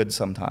are good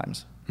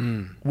sometimes.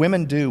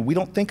 Women do. We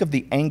don't think of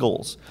the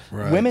angles.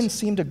 Right. Women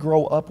seem to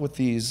grow up with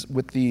these.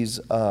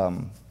 I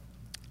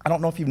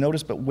don't know if you've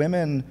noticed, but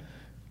women,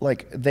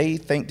 like, they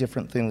think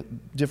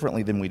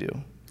differently than we do.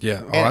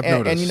 Yeah. Oh, I've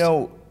noticed. And you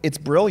know, it's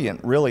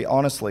brilliant, really,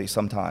 honestly,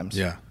 sometimes.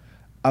 Yeah.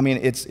 I mean,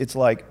 it's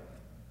like,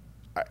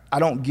 I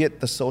don't get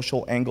the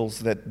social angles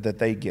that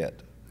they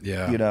get.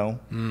 Yeah. You know?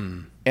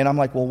 And I'm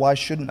like, well, why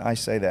shouldn't I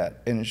say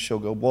that? And she'll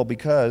go, well,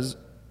 because,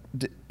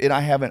 and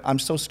I'm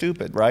so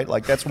stupid, right?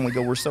 Like, that's when we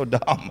go, we're so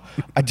dumb.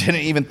 I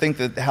didn't even think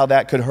that how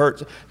that could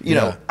hurt, you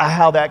know,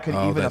 how that could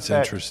even that's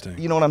affect. interesting.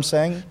 You know what I'm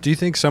saying? Do you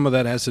think some of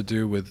that has to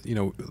do with, you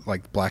know,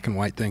 like black and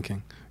white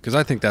thinking? Because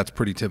I think that's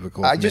pretty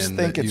typical. I just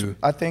think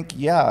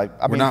yeah. I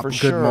we're mean, not for good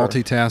sure.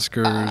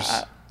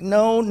 multitaskers.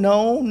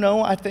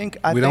 No. I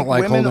think don't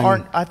like women holding-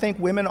 aren't. I think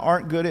women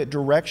aren't good at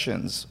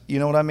directions. You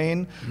know what I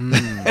mean?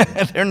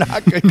 They're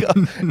not good.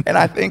 And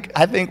I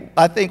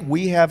think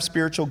we have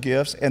spiritual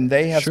gifts, and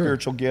they have Sure.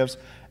 spiritual gifts.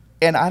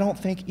 And I don't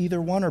think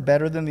either one are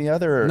better than the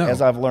other, No.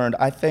 as I've learned.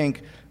 I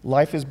think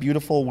life is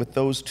beautiful with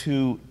those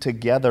two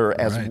together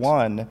as Right.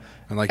 one.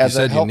 And like you as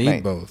a said, you need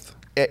helpmate. both.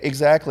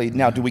 Exactly.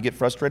 Now, do we get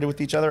frustrated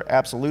with each other?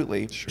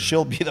 Absolutely.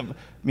 She'll be I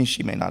mean,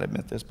 she may not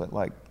admit this, but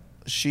like,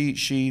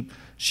 she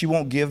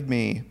won't give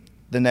me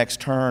the next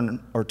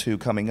turn or two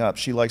coming up.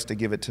 She likes to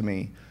give it to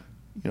me,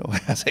 you know,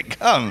 as it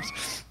comes.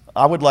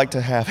 I would like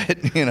to have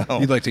it, you know.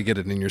 You'd like to get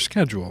it in your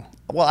schedule.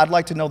 Well, I'd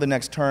like to know the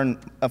next turn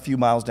a few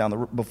miles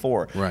down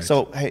before. Right.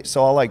 So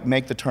I'll like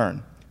make the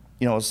turn.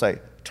 You know, I'll say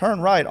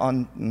turn right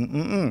on,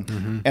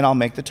 and I'll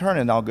make the turn,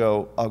 and I'll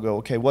go.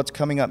 Okay, what's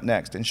coming up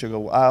next? And she'll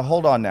go,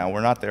 hold on now,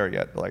 we're not there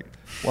yet. Like,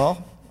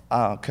 well,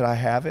 could I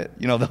have it?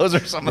 You know, those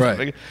are some of the Right.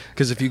 big.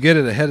 Because if you get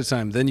it ahead of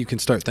time, then you can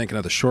start thinking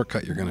of the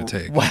shortcut you're going to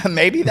take. Well,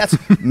 maybe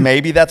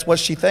that's what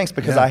she thinks,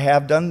 because Yeah. I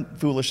have done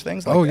foolish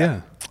things like Oh, that.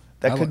 yeah.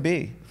 That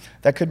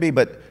could be.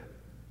 But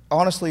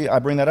honestly, I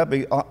bring that up.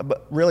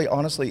 But really,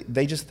 honestly,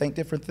 they just think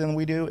different than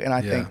we do, and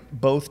I think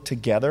both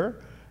together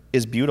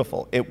is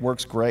beautiful. It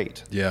works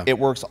great. Yeah. It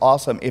works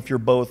awesome if you're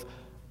both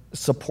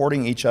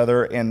supporting each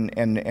other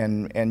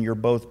and you're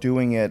both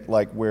doing it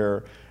like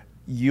where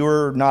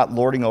you're not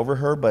lording over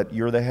her, but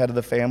you're the head of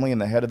the family and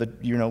the head of the,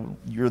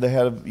 you're the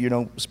head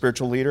of,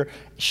 spiritual leader.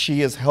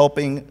 She is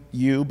helping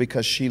you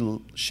because she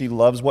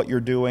loves what you're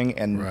doing,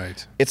 and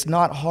Right. it's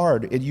not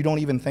hard. You don't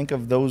even think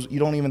of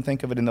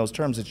it in those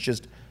terms. It's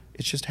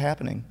just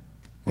happening.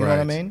 You know what I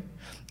Right. mean?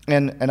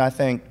 And I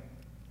think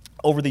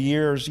over the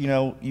years,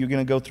 you're going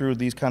to go through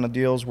these kind of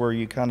deals where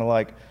you kind of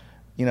like,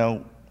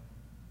 you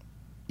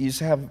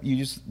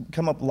just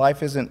come up.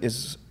 Life isn't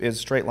as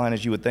straight line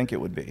as you would think it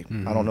would be.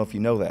 I don't know if you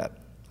know that.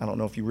 I don't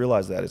know if you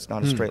realize that it's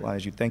not as straight line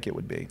as you think it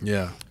would be.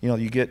 Yeah.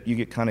 You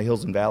get kind of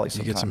hills and valleys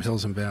sometimes. You get some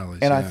hills and valleys.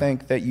 And I yeah.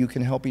 think that you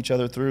can help each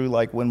other through,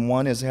 like when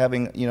one is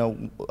having,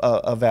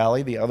 a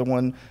valley, the other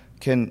one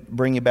can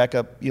bring you back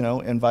up,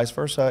 and vice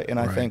versa. And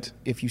I Right. think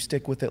if you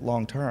stick with it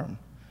long term,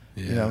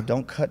 Yeah.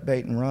 don't cut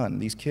bait and run.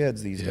 These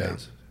kids these Yeah.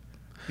 days,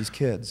 these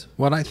kids.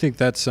 Well, I think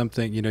that's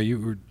something,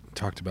 you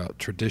talked about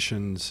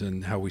traditions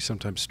and how we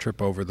sometimes trip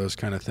over those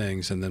kind of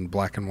things, and then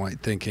black and white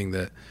thinking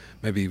that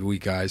maybe we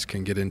guys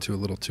can get into a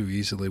little too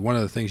easily. One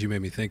of the things you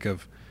made me think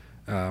of,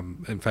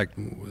 in fact,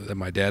 that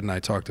my dad and I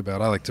talked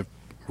about, I like to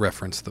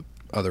reference the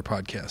other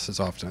podcasts as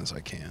often as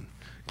I can.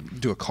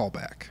 Do a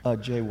callback.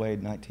 Jay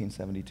Wade,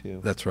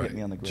 1972. That's right. Get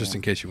me on the gram. Just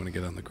in case you want to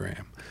get on the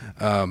gram.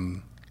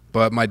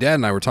 But my dad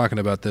and I were talking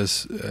about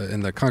this in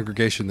the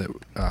congregation that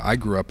I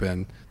grew up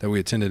in, that we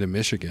attended in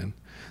Michigan.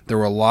 There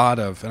were a lot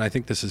of, and I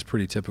think this is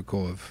pretty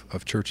typical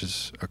of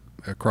churches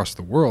across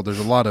the world, there's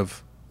a lot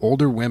of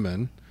older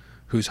women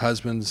whose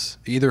husbands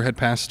either had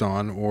passed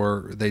on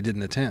or they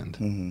didn't attend.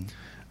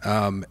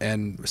 Mm-hmm.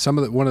 And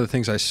one of the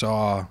things I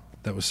saw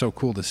that was so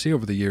cool to see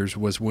over the years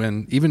was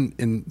when, even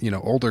in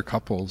older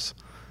couples,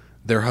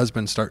 their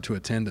husbands start to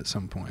attend at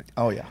some point.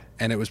 Oh, yeah.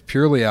 And it was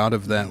purely out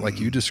of that, like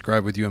you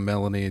described with you and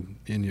Melanie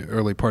in your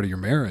early part of your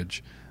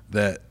marriage,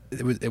 that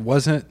it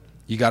wasn't,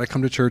 you got to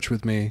come to church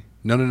with me.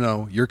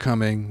 No, you're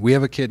coming. We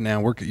have a kid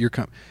now. You're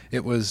coming.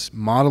 It was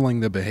modeling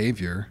the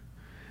behavior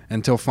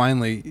until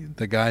finally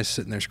the guy's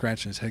sitting there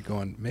scratching his head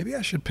going, maybe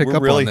I should pick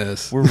up on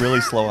this. We're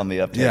really slow on the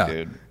uptake, Yeah.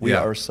 dude. We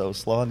Yeah. are so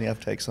slow on the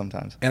uptake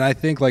sometimes. And I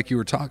think, like you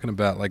were talking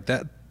about, like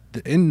that,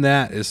 in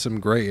that is some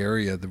gray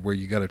area where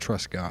you got to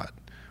trust God,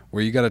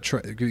 where you got to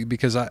try,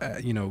 because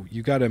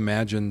you got to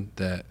imagine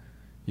that,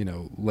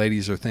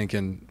 ladies are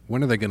thinking,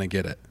 when are they going to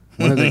get it?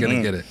 When are they going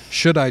to get it?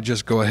 Should I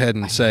just go ahead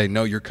and say,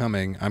 no, you're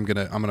coming. I'm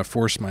gonna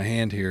force my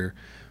hand here,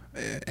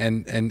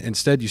 and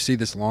instead you see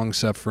this long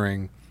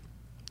suffering,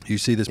 you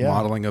see this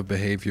modeling of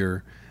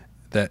behavior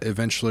that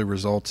eventually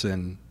results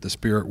in the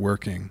Spirit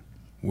working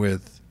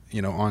with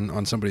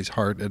on somebody's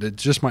heart, and it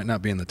just might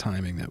not be in the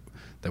timing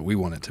that we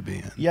want it to be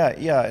in. Yeah,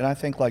 and I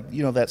think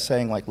that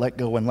saying, like, let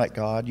go and let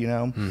God,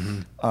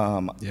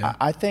 Mm-hmm. Yeah.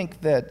 I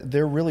think that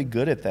they're really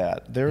good at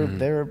that.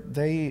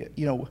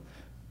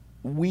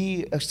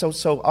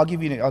 So I'll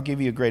give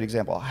you a great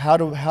example. How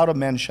do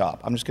men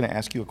shop? I'm just going to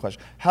ask you a question.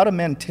 How do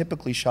men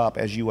typically shop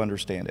as you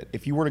understand it?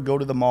 If you were to go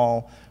to the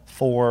mall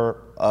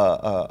for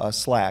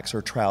slacks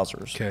or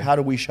trousers, Okay. how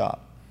do we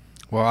shop?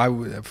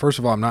 Well, first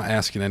of all, I'm not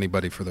asking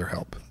anybody for their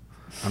help.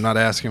 I'm not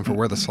asking for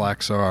where the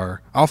slacks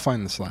are. I'll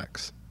find the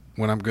slacks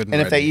when I'm good and And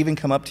ready. if they even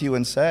come up to you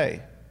and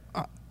say,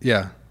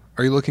 yeah.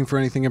 Are you looking for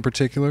anything in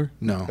particular?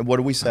 No. what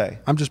do we say?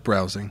 I'm just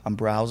browsing. I'm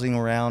browsing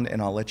around and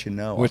I'll let you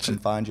know. Which I can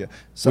find you. Which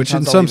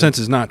in Sometimes I'll some even- sense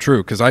is not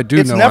true, because I do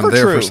It's know never I'm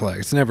there for true. slacks.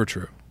 It's never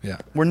true. Yeah.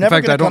 We're In never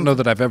fact, gonna I don't come- know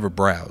that I've ever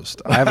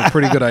browsed. I have a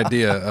pretty good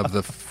idea of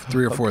the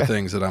 3 or 4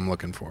 things that I'm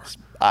looking for.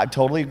 I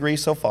totally agree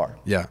so far.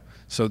 Yeah.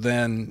 So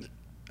then,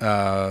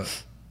 and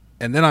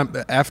then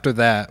after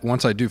that,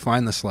 once I do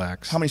find the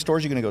slacks, How many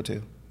stores are you going to go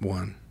to?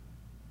 one.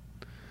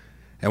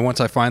 And once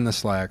I find the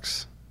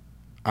slacks,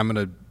 I'm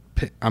gonna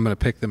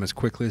pick them as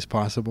quickly as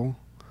possible.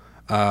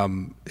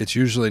 It's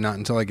usually not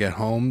until I get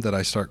home that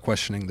I start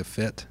questioning the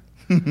fit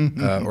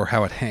or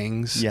how it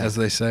hangs, Yeah. as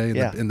they say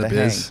in the hang.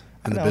 biz,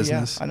 in I the know,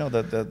 business. Yeah. I know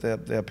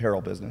the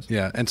apparel business.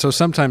 Yeah, and so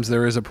sometimes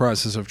there is a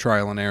process of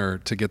trial and error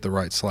to get the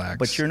right slacks.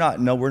 But we're not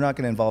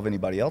going to involve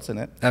anybody else in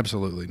it.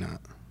 Absolutely not.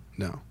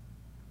 No.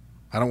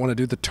 I don't want to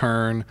do the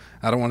turn.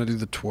 I don't want to do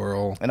the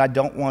twirl. And I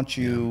don't want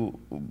you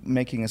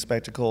making a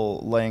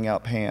spectacle, laying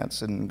out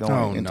pants and going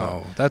Oh, into,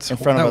 no. in front That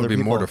of would other be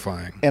people.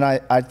 mortifying. And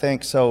I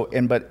think so.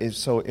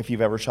 If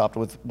you've ever shopped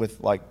with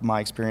like my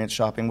experience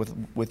shopping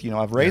with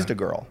I've raised Yeah. a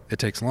girl. It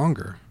takes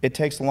longer. It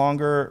takes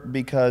longer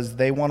because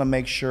they want to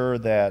make sure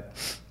that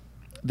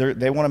they're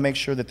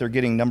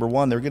getting, number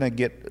one, they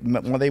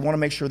want to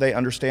make sure they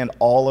understand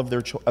all of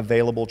their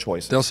available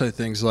choices. They'll say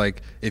things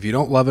like, if you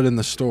don't love it in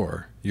the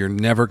store, you're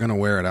never going to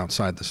wear it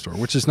outside the store,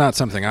 which is not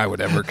something I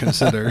would ever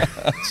consider.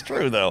 It's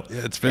true, though.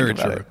 Yeah, it's very Think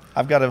about true. it.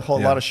 I've got a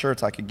whole Yeah. lot of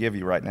shirts I could give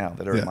you right now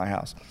that are Yeah. in my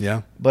house.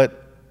 Yeah.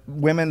 But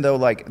women, though,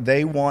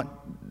 they want,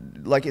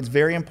 it's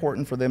very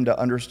important for them to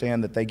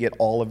understand that they get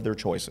all of their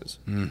choices.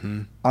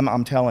 Mm-hmm.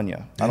 I'm telling you.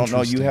 I don't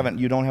know.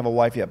 You don't have a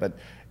wife yet, but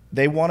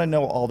they want to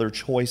know all their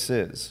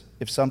choices.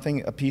 If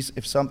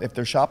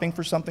they're shopping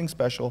for something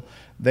special,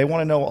 they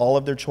want to know all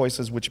of their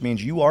choices, which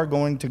means you are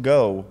going to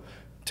go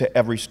to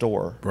every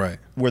store Right.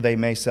 where they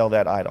may sell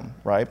that item,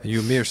 right? You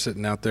and me are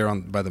sitting out there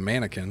by the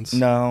mannequins.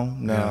 No,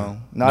 Yeah.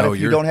 not No,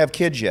 if you don't have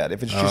kids yet.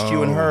 If it's just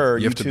you and her,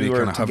 you have to be two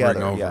kind are of together.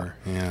 hovering over.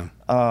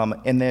 Yeah.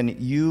 And then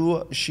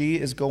she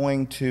is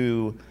going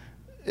to,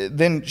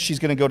 then she's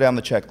going to go down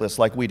the checklist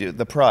like we do.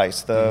 The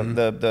price,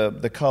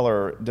 the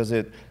color, does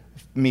it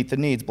meet the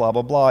needs, blah,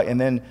 blah, blah. And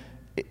then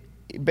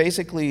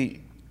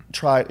basically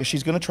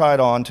she's going to try it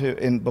on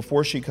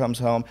before she comes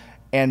home.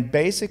 And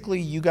basically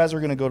you guys are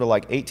going to go to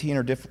like 18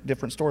 or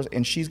different stores,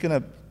 and she's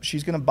going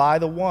to buy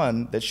the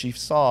one that she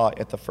saw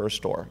at the first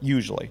store,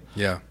 usually.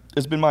 Yeah.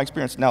 It's been my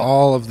experience. Now,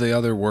 all of the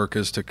other work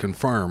is to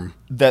confirm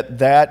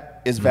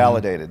that is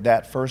validated.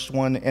 That first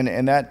one,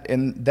 and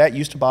that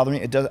used to bother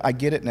me. It does. I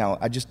get it now.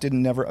 I just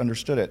never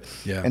understood it.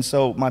 Yeah. And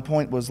so my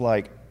point was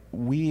like,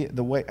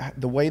 the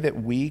way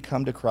that we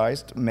come to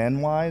Christ,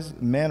 men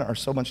are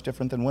so much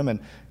different than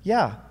women.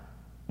 Yeah.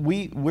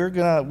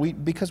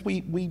 Because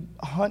we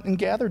hunt and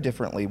gather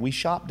differently. We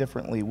shop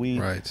differently.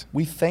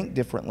 We think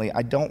differently.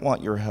 I don't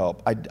want your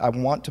help. I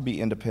want to be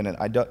independent.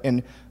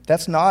 And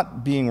that's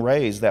not being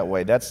raised that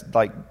way. That's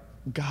like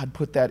God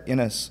put that in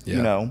us,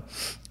 you know.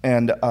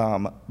 And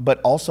but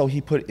also He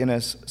put in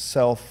us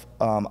self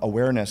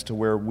awareness to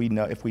where we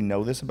know, if we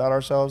know this about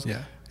ourselves.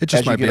 Yeah. It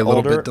just might be a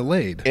little bit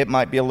delayed. It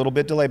might be a little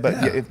bit delayed,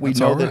 but if we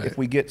know that, if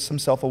we get some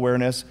self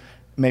awareness,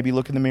 maybe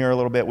look in the mirror a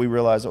little bit, we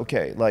realize,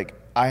 okay, like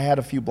I had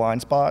a few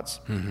blind spots,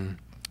 you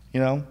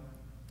know,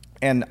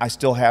 and I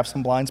still have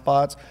some blind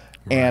spots,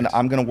 and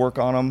I'm going to work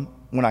on them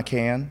when I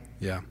can,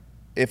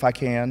 if I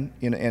can,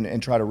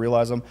 and try to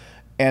realize them.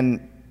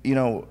 And, you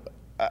know,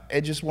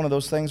 it's just one of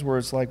those things where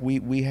it's like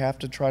we have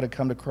to try to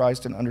come to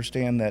Christ and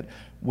understand that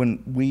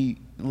when we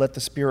let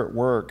the Spirit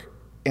work,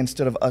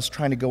 instead of us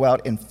trying to go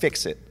out and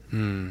fix it.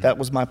 That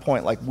was my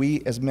point. Like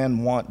we as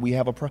men we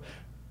have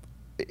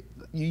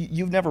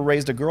you've never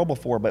raised a girl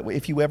before, but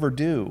if you ever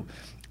do,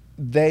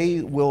 they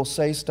will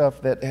say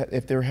stuff that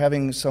if they're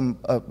having some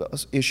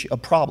issue, a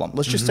problem.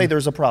 Let's just say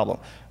there's a problem.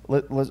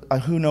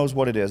 Who knows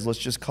what it is? Let's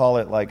just call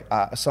it like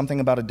something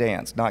about a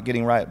dance, not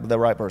getting the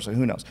right person.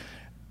 Who knows?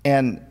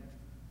 And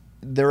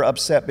they're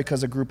upset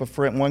because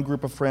one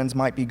group of friends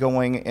might be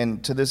going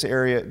into this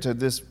area, to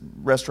this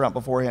restaurant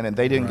beforehand, and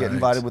they didn't get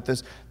invited with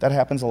this. That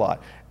happens a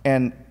lot.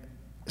 And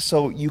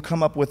so you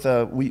come up with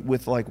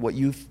like what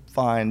you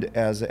find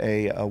as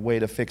a way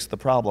to fix the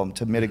problem,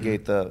 to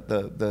mitigate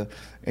the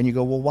and you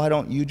go, well, why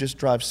don't you just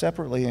drive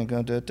separately and go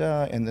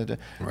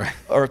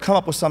or come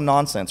up with some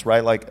nonsense,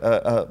 right? Like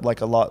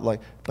a lot, like,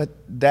 but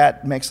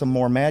that makes them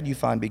more mad, you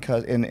find,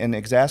 because and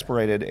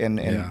exasperated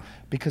and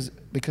because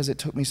it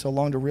took me so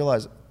long to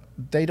realize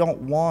they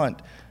don't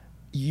want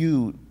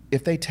you.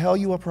 If they tell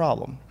you a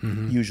problem,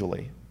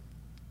 usually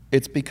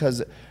it's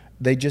because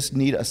they just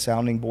need a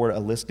sounding board, a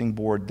listening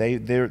board.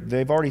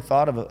 They've already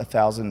thought of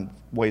 1,000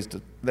 ways to.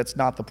 That's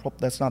not the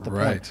point.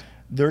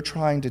 They're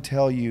trying to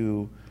tell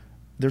you,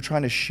 they're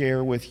trying to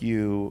share with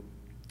you,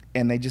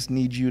 and they just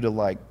need you to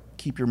like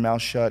keep your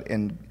mouth shut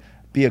and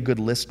be a good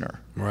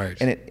listener. Right.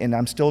 And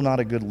I'm still not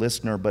a good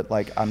listener, but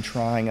like I'm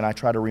trying, and I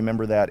try to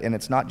remember that. And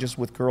it's not just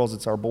with girls;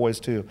 it's our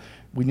boys too.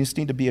 We just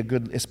need to be a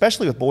good,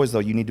 especially with boys though.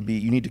 You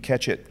need to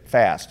catch it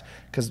fast,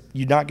 because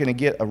you're not going to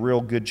get a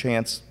real good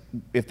chance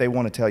if they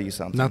want to tell you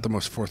something. Not the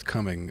most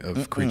forthcoming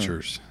of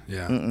creatures.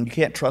 Yeah. You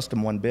can't trust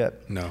them one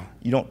bit. No.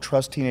 You don't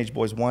trust teenage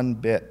boys one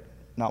bit.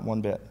 Not one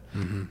bit.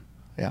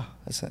 Yeah.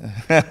 That's it.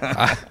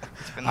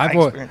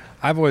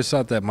 I've always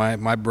thought that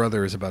my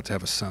brother is about to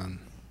have a son.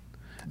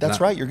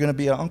 That's right. You're going to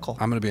be an uncle.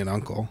 I'm going to be an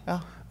uncle.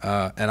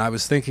 Yeah. And I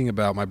was thinking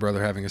about my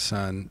brother having a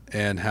son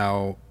and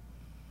how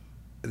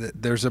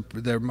there's a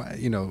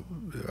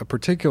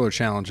particular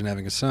challenge in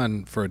having a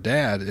son for a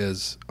dad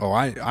is,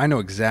 I know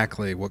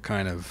exactly what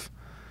kind of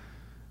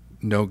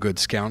no good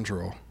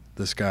scoundrel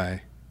this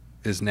guy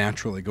is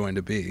naturally going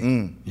to be,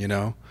 you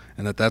know,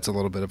 and that's a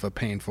little bit of a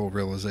painful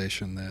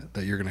realization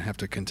that you're going to have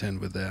to contend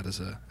with that as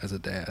a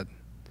dad.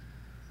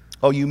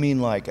 Oh, you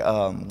mean like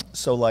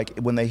so like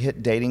when they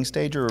hit dating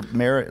stage or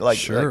marriage, like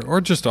sure, like,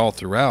 or just all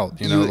throughout,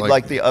 you know,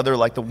 like the other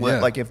like the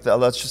like if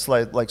let's just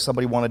like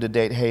somebody wanted to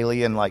date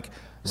Haley and like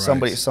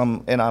somebody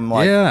and I'm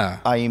like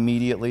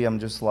I'm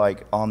just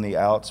like on the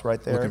outs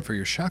right there looking for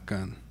your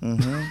shotgun.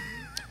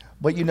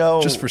 But you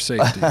know, just for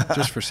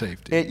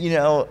safety. You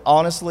know,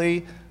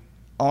 honestly,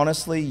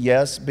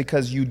 yes,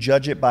 because you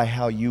judge it by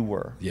how you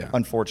were,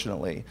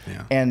 unfortunately.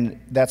 Yeah. And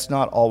that's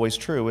not always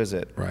true, is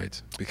it? Right.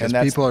 Because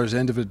people are as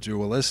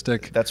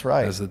individualistic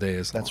as the day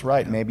is long. That's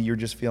right. Yeah.Maybe you're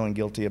just feeling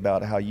guilty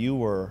about how you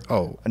were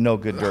a no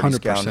good dirty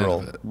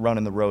scoundrel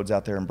running the roads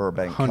out there in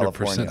Burbank,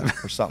 California,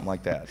 or something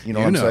like that. You know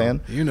what I'm saying?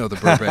 You know the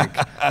Burbank.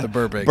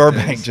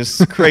 Burbank, days.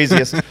 just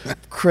craziest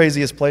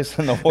place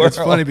in the world. It's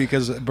funny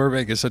because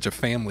Burbank is such a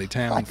family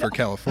town for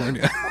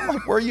California. I'm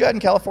like, where are you at in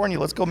California?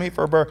 Let's go meet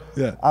for a burger.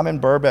 Yeah. I'm in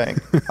Burbank.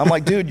 I'm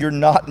like, dude, you're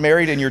not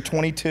married and you're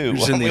 22. You're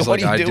just in these what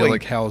like are you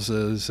idyllic doing?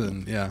 houses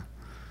and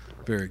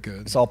very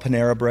good. It's all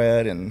Panera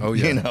bread and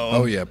you know.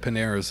 Oh yeah,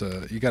 Panera's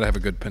you got to have a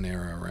good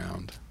Panera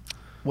around.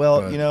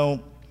 Well, you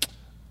know,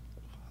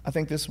 I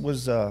think this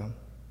was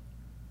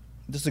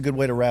This is a good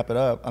way to wrap it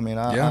up. I mean,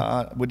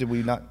 did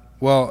we not?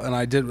 Well, and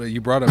I did.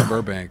 You brought up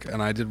Burbank,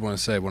 and I did want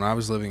to say when I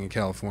was living in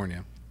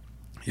California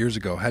years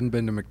ago, hadn't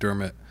been to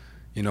McDermott,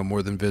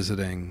 more than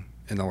visiting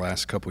in the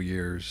last couple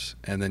years,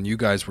 and then you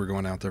guys were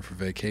going out there for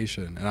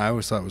vacation, and I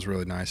always thought it was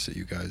really nice that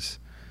you guys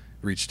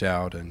reached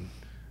out and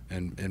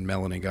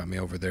Melanie got me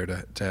over there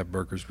to have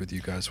burgers with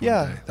you guys one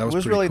day. That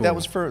was really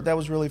cool. that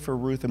was really for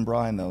Ruth and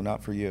Brian though,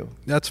 not for you.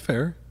 That's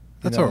fair.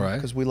 That's all right.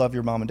 Because we love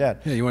your mom and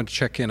dad. Yeah, you wanted to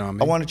check in on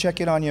me. I want to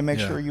check in on you and make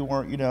sure you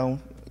weren't,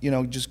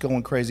 just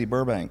going crazy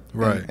Burbank.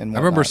 Right. And I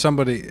remember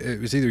somebody,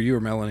 it was either you or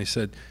Melanie,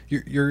 said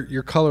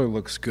your color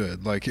looks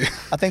good. Like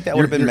I think that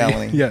would have been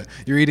Melanie. Yeah,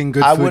 you're eating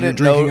good food. You're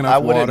drinking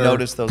enough water. I wouldn't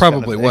notice those.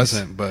 Probably kind of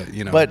wasn't, but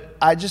But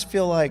I just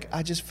felt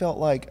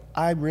like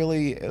I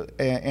really,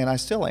 and I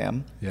still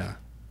am. Yeah.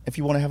 If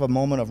you want to have a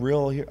moment of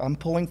real, I'm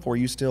pulling for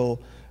you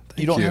still.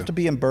 You don't have to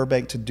be in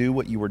Burbank to do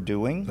what you were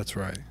doing. That's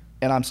right.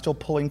 And I'm still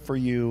pulling for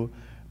you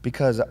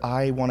because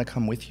I want to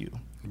come with you.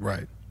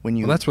 Right. Well,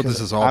 that's what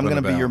this is all I'm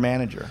going to be your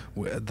manager.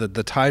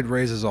 The tide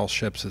raises all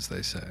ships, as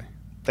they say.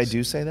 They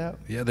do say that?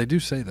 Yeah, they do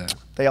say that.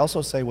 They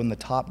also say when the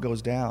top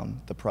goes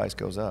down, the price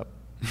goes up.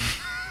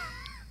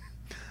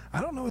 I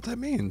don't know what that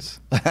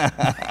means.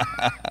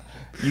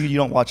 You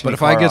don't watch. But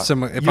if I get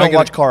some, you don't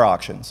watch car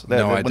auctions.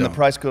 No, I don't. The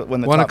price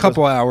when the well, in top a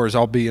couple hours,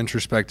 I'll be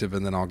introspective,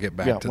 and then I'll get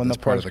back to when this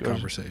the part of the goes,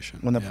 conversation.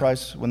 When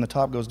the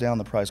top goes down,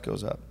 the price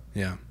goes up.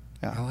 Yeah,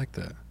 I like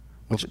that.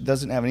 Which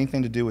doesn't have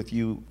anything to do with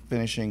you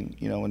finishing,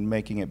 and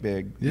making it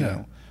big.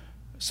 Yeah.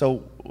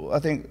 So I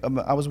think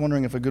I was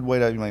wondering if a good way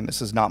to. I mean,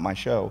 this is not my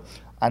show.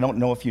 I don't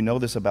know if you know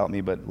this about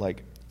me, but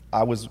like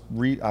I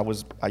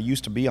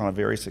used to be on a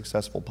very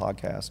successful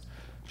podcast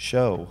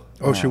show.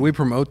 Oh, should we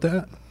promote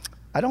that?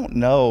 I don't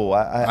know.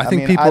 I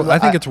think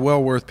it's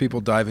well worth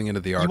people diving into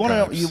the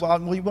archives. You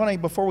want to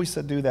before we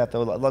do that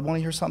though. I want to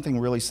hear something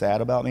really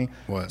sad about me.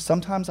 What?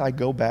 Sometimes I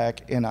go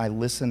back and I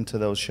listen to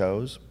those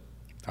shows.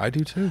 I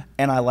do too.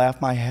 And I laugh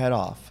my head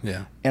off.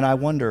 Yeah. And I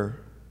wonder,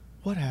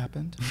 what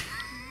happened?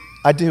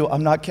 I do.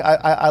 I'm not.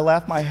 I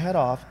laugh my head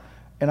off,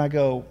 and I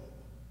go,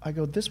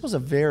 this was a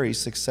very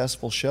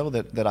successful show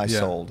that I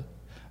sold.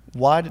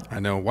 Why did I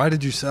know? Why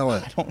did you sell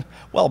it?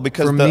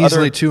 Because for the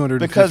measly other,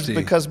 250.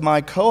 because my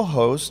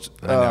co-host,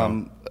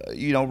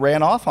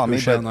 ran off on me.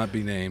 Who shall not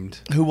be named?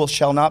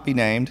 Shall not be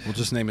named. We'll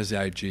just name his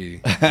IG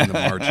in the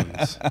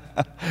margins.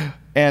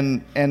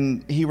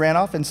 And he ran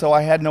off, and so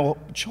I had no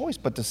choice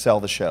but to sell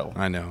the show.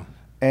 I know.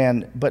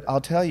 But I'll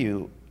tell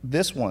you,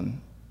 this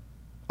one,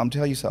 I'm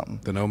telling you something.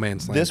 The No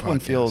Man's Land This podcast. one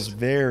feels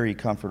very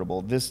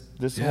comfortable. This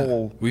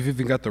whole we've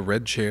even got the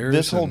red chairs.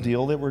 This whole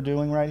deal that we're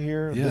doing right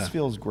here. Yeah. This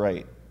feels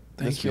great.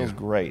 This feels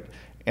great.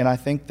 And I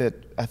think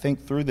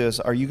through this,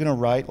 are you going to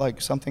write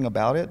like something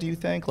about it? Do you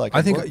think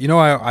I think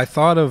I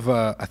thought of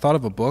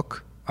a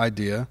book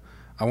idea.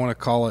 I want to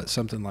call it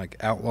something like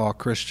Outlaw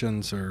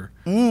Christians or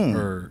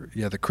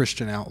the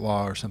Christian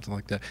Outlaw or something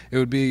like that. It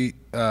would be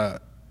a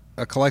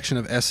collection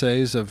of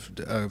essays of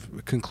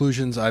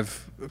conclusions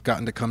I've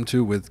gotten to come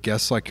to with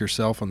guests like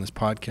yourself on this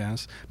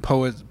podcast,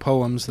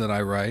 poems that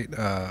I write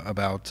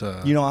about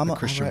the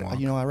Christian walk.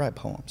 I write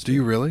poems. Do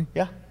you really?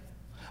 Yeah,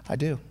 I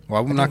do.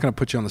 Well, I'm not going to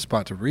put you on the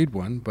spot to read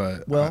one,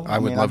 but I would love to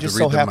read them myself. I just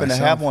so happen to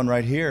have one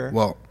right here.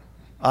 Well,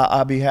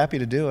 I'll be happy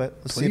to do it.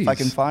 Let's see if I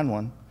can find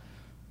one.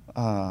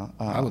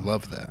 I would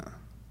love that,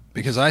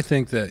 because I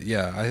think that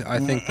I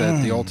think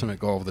that the ultimate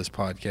goal of this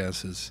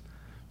podcast is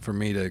for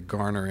me to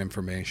garner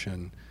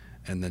information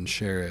and then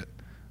share it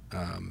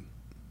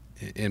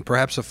in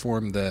perhaps a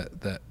form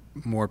that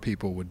more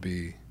people would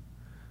be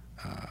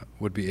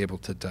able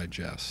to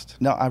digest.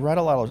 No, I write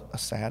a lot of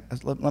sad.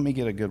 Let me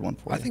get a good one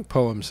for you. I think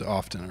poems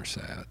often are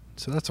sad,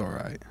 so that's all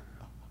right.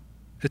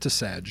 It's a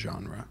sad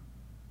genre.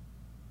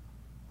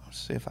 Let's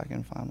see if I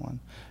can find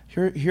one.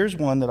 Here's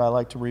one that I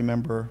like to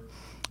remember.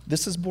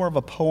 This is more of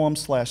a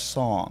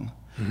poem/song.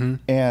 Mm-hmm.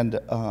 And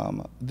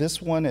this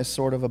one is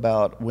sort of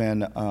about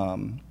when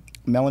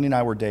Melanie and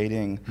I were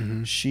dating.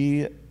 Mm-hmm.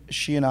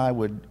 She and I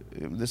would,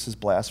 this is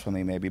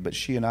blasphemy maybe, but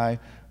she and I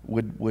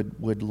would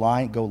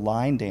go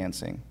line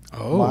dancing.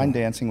 Oh, line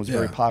dancing was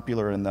very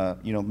popular in the,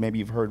 maybe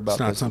you've heard about this. It's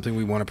not this. Something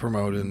we want to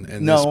promote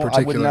in no, this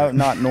particular... I would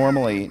not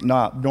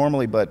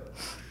normally, but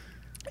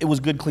it was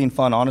good, clean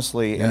fun,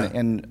 honestly. Yeah.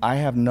 And I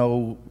have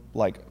no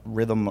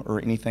rhythm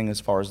or anything as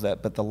far as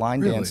that, but the line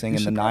dancing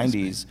in the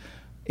 90s.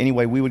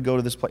 Anyway, we would go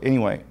to this place.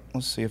 Anyway,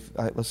 let's see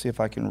if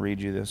I can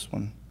read you this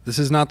one. This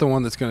is not the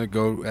one that's going to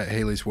go at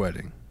Haley's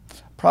wedding.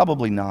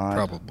 Probably not.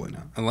 Probably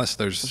not, unless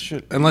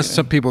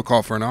some people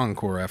call for an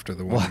encore after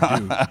the one we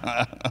do.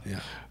 Yeah.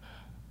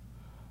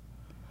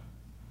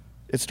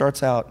 It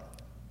starts out,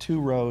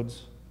 2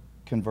 roads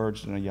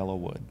converged in a yellow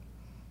wood.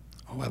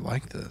 Oh, I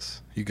like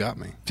this. You got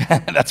me.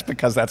 That's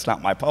because that's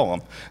not my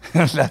poem.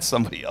 That's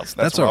somebody else.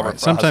 That's all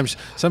Robert right. Frost.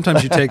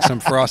 Sometimes you take some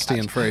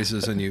Frostian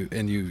phrases and you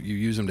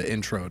use them to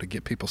intro to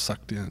get people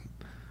sucked in.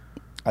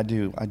 I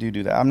do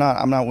that. I'm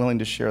not willing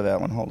to share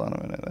that one. Hold on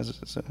a minute.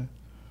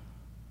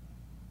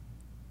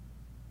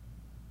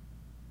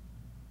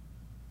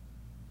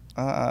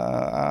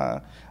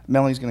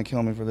 Melanie's going to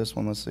kill me for this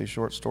one. Let's see.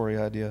 Short story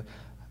idea.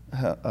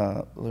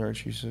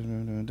 lyrics. You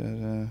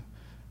said,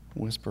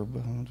 whisper.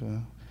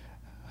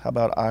 How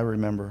about I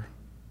remember?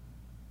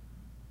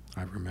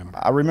 I remember.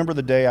 I remember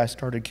the day I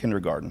started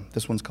kindergarten.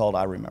 This one's called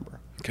I Remember.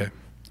 Okay.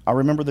 I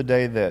remember the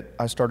day that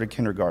I started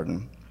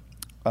kindergarten.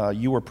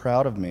 You were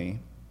proud of me.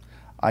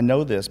 I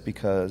know this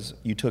because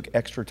you took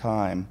extra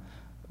time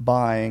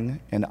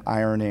buying and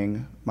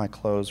ironing my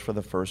clothes for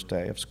the first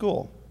day of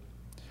school.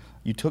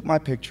 You took my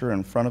picture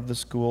in front of the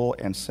school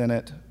and sent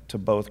it to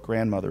both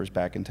grandmothers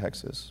back in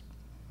Texas.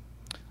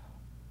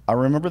 I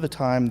remember the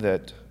time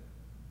that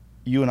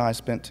you and I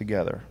spent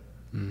together,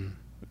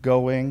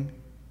 going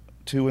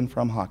to and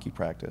from hockey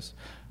practice.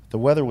 The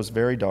weather was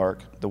very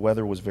dark. The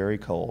weather was very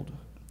cold.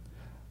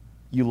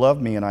 You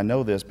loved me, and I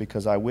know this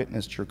because I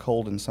witnessed your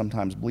cold and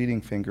sometimes bleeding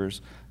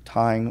fingers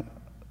tying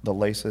the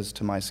laces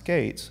to my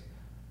skates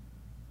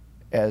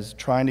as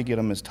trying to get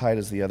them as tight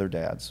as the other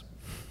dads.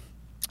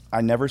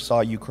 I never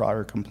saw you cry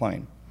or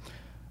complain.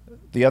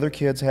 The other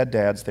kids had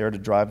dads there to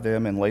drive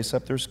them and lace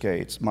up their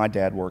skates. My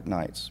dad worked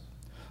nights.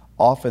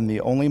 Often the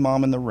only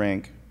mom in the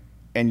rink,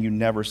 and you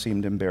never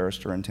seemed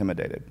embarrassed or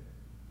intimidated.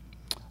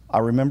 I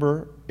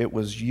remember it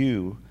was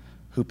you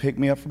who picked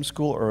me up from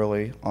school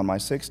early on my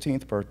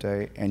 16th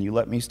birthday, and you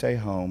let me stay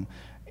home,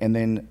 and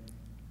you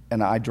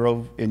and I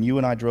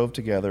drove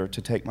together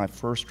to take my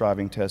first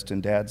driving test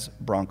in Dad's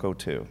Bronco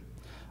 2.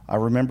 I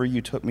remember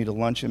you took me to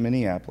lunch in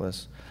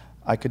Minneapolis.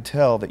 I could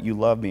tell that you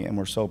loved me and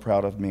were so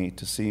proud of me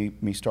to see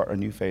me start a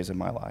new phase in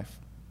my life.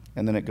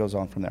 And then it goes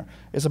on from there.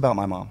 It's about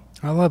my mom.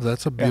 I love that.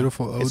 That's a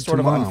beautiful ode to mom. It's sort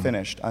of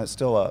unfinished. It's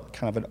still a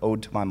kind of an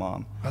ode to my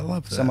mom. I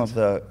love that. Some of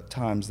the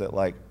times that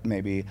like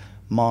maybe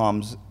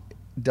moms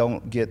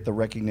don't get the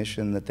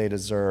recognition that they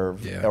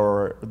deserve,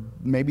 or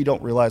maybe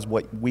don't realize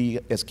what we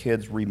as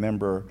kids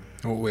remember.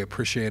 What we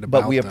appreciate about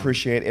them. But we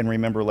appreciate and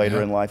remember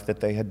later in life that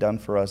they had done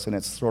for us, and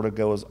it sort of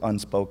goes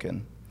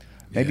unspoken.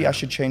 Maybe I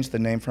should change the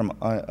name from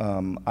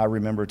I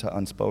Remember to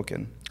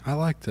Unspoken. I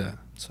like that.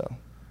 So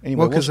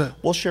anyway, Well,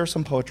 we'll share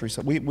some poetry.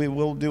 So we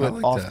will do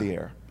it off the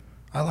air.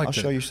 I like I'll that.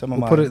 show you some of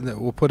we'll mine.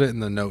 We'll put it in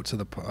the notes of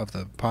the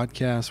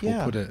podcast. Yeah.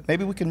 We'll put it.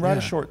 Maybe we can write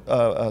a short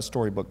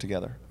storybook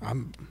together.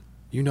 I'm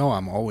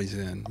always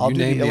in. I'll you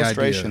do name the idea.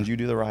 illustrations. You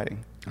do the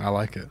writing. I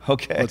like it.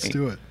 Okay. Let's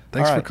do it.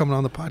 Thanks All for right. coming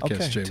on the podcast,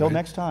 Okay. Jay Till Wade.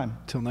 next time.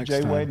 Till next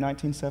Jay time. Wade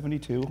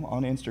 1972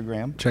 on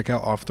Instagram. Check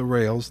out Off the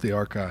Rails, the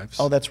archives.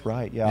 Oh, that's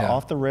right. Yeah. Yeah.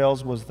 Off the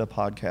Rails was the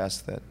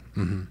podcast that.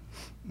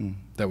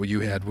 That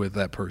you had with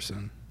that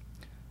person.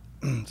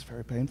 It's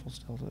very painful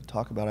still to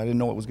talk about. I didn't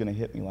know it was going to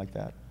hit me like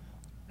that.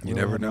 You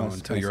never know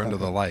until you're under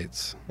the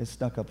lights. It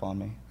snuck up on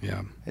me.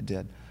 Yeah. It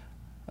did.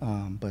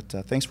 But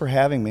thanks for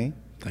having me.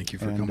 Thank you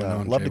for And, coming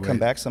on, love Jay to come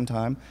Wade. back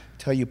sometime,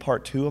 tell you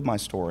part 2 of my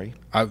story.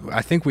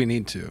 I think we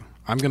need to.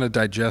 I'm going to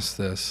digest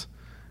this.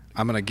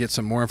 I'm going to get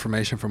some more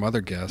information from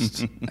other guests,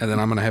 and then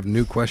I'm going to have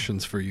new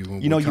questions for you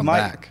when we come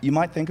back. You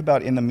might think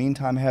about in the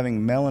meantime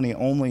having Melanie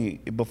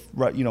only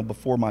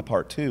before my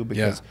part 2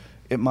 because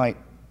it might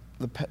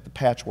the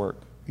patchwork.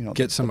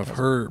 Get some of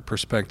her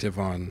perspective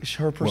on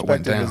her what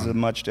went perspective down. is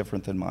much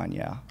different than mine.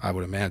 Yeah, I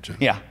would imagine.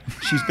 Yeah,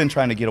 she's been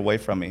trying to get away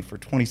from me for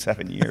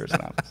 27 years,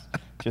 and I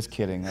was just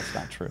kidding. That's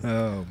not true.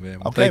 Oh man.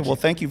 Well, Okay,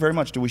 thank you very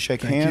much. Do we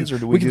shake hands or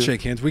do we? We can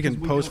shake hands. We can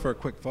pose for a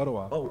quick photo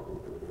op.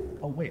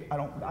 Oh wait, I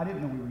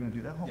didn't know we were going to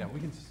do that. Hold Yeah, on. we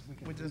can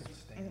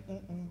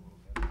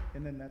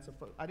And then that's a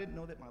photo. I didn't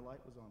know that my light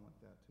was on like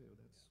that too.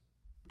 That's.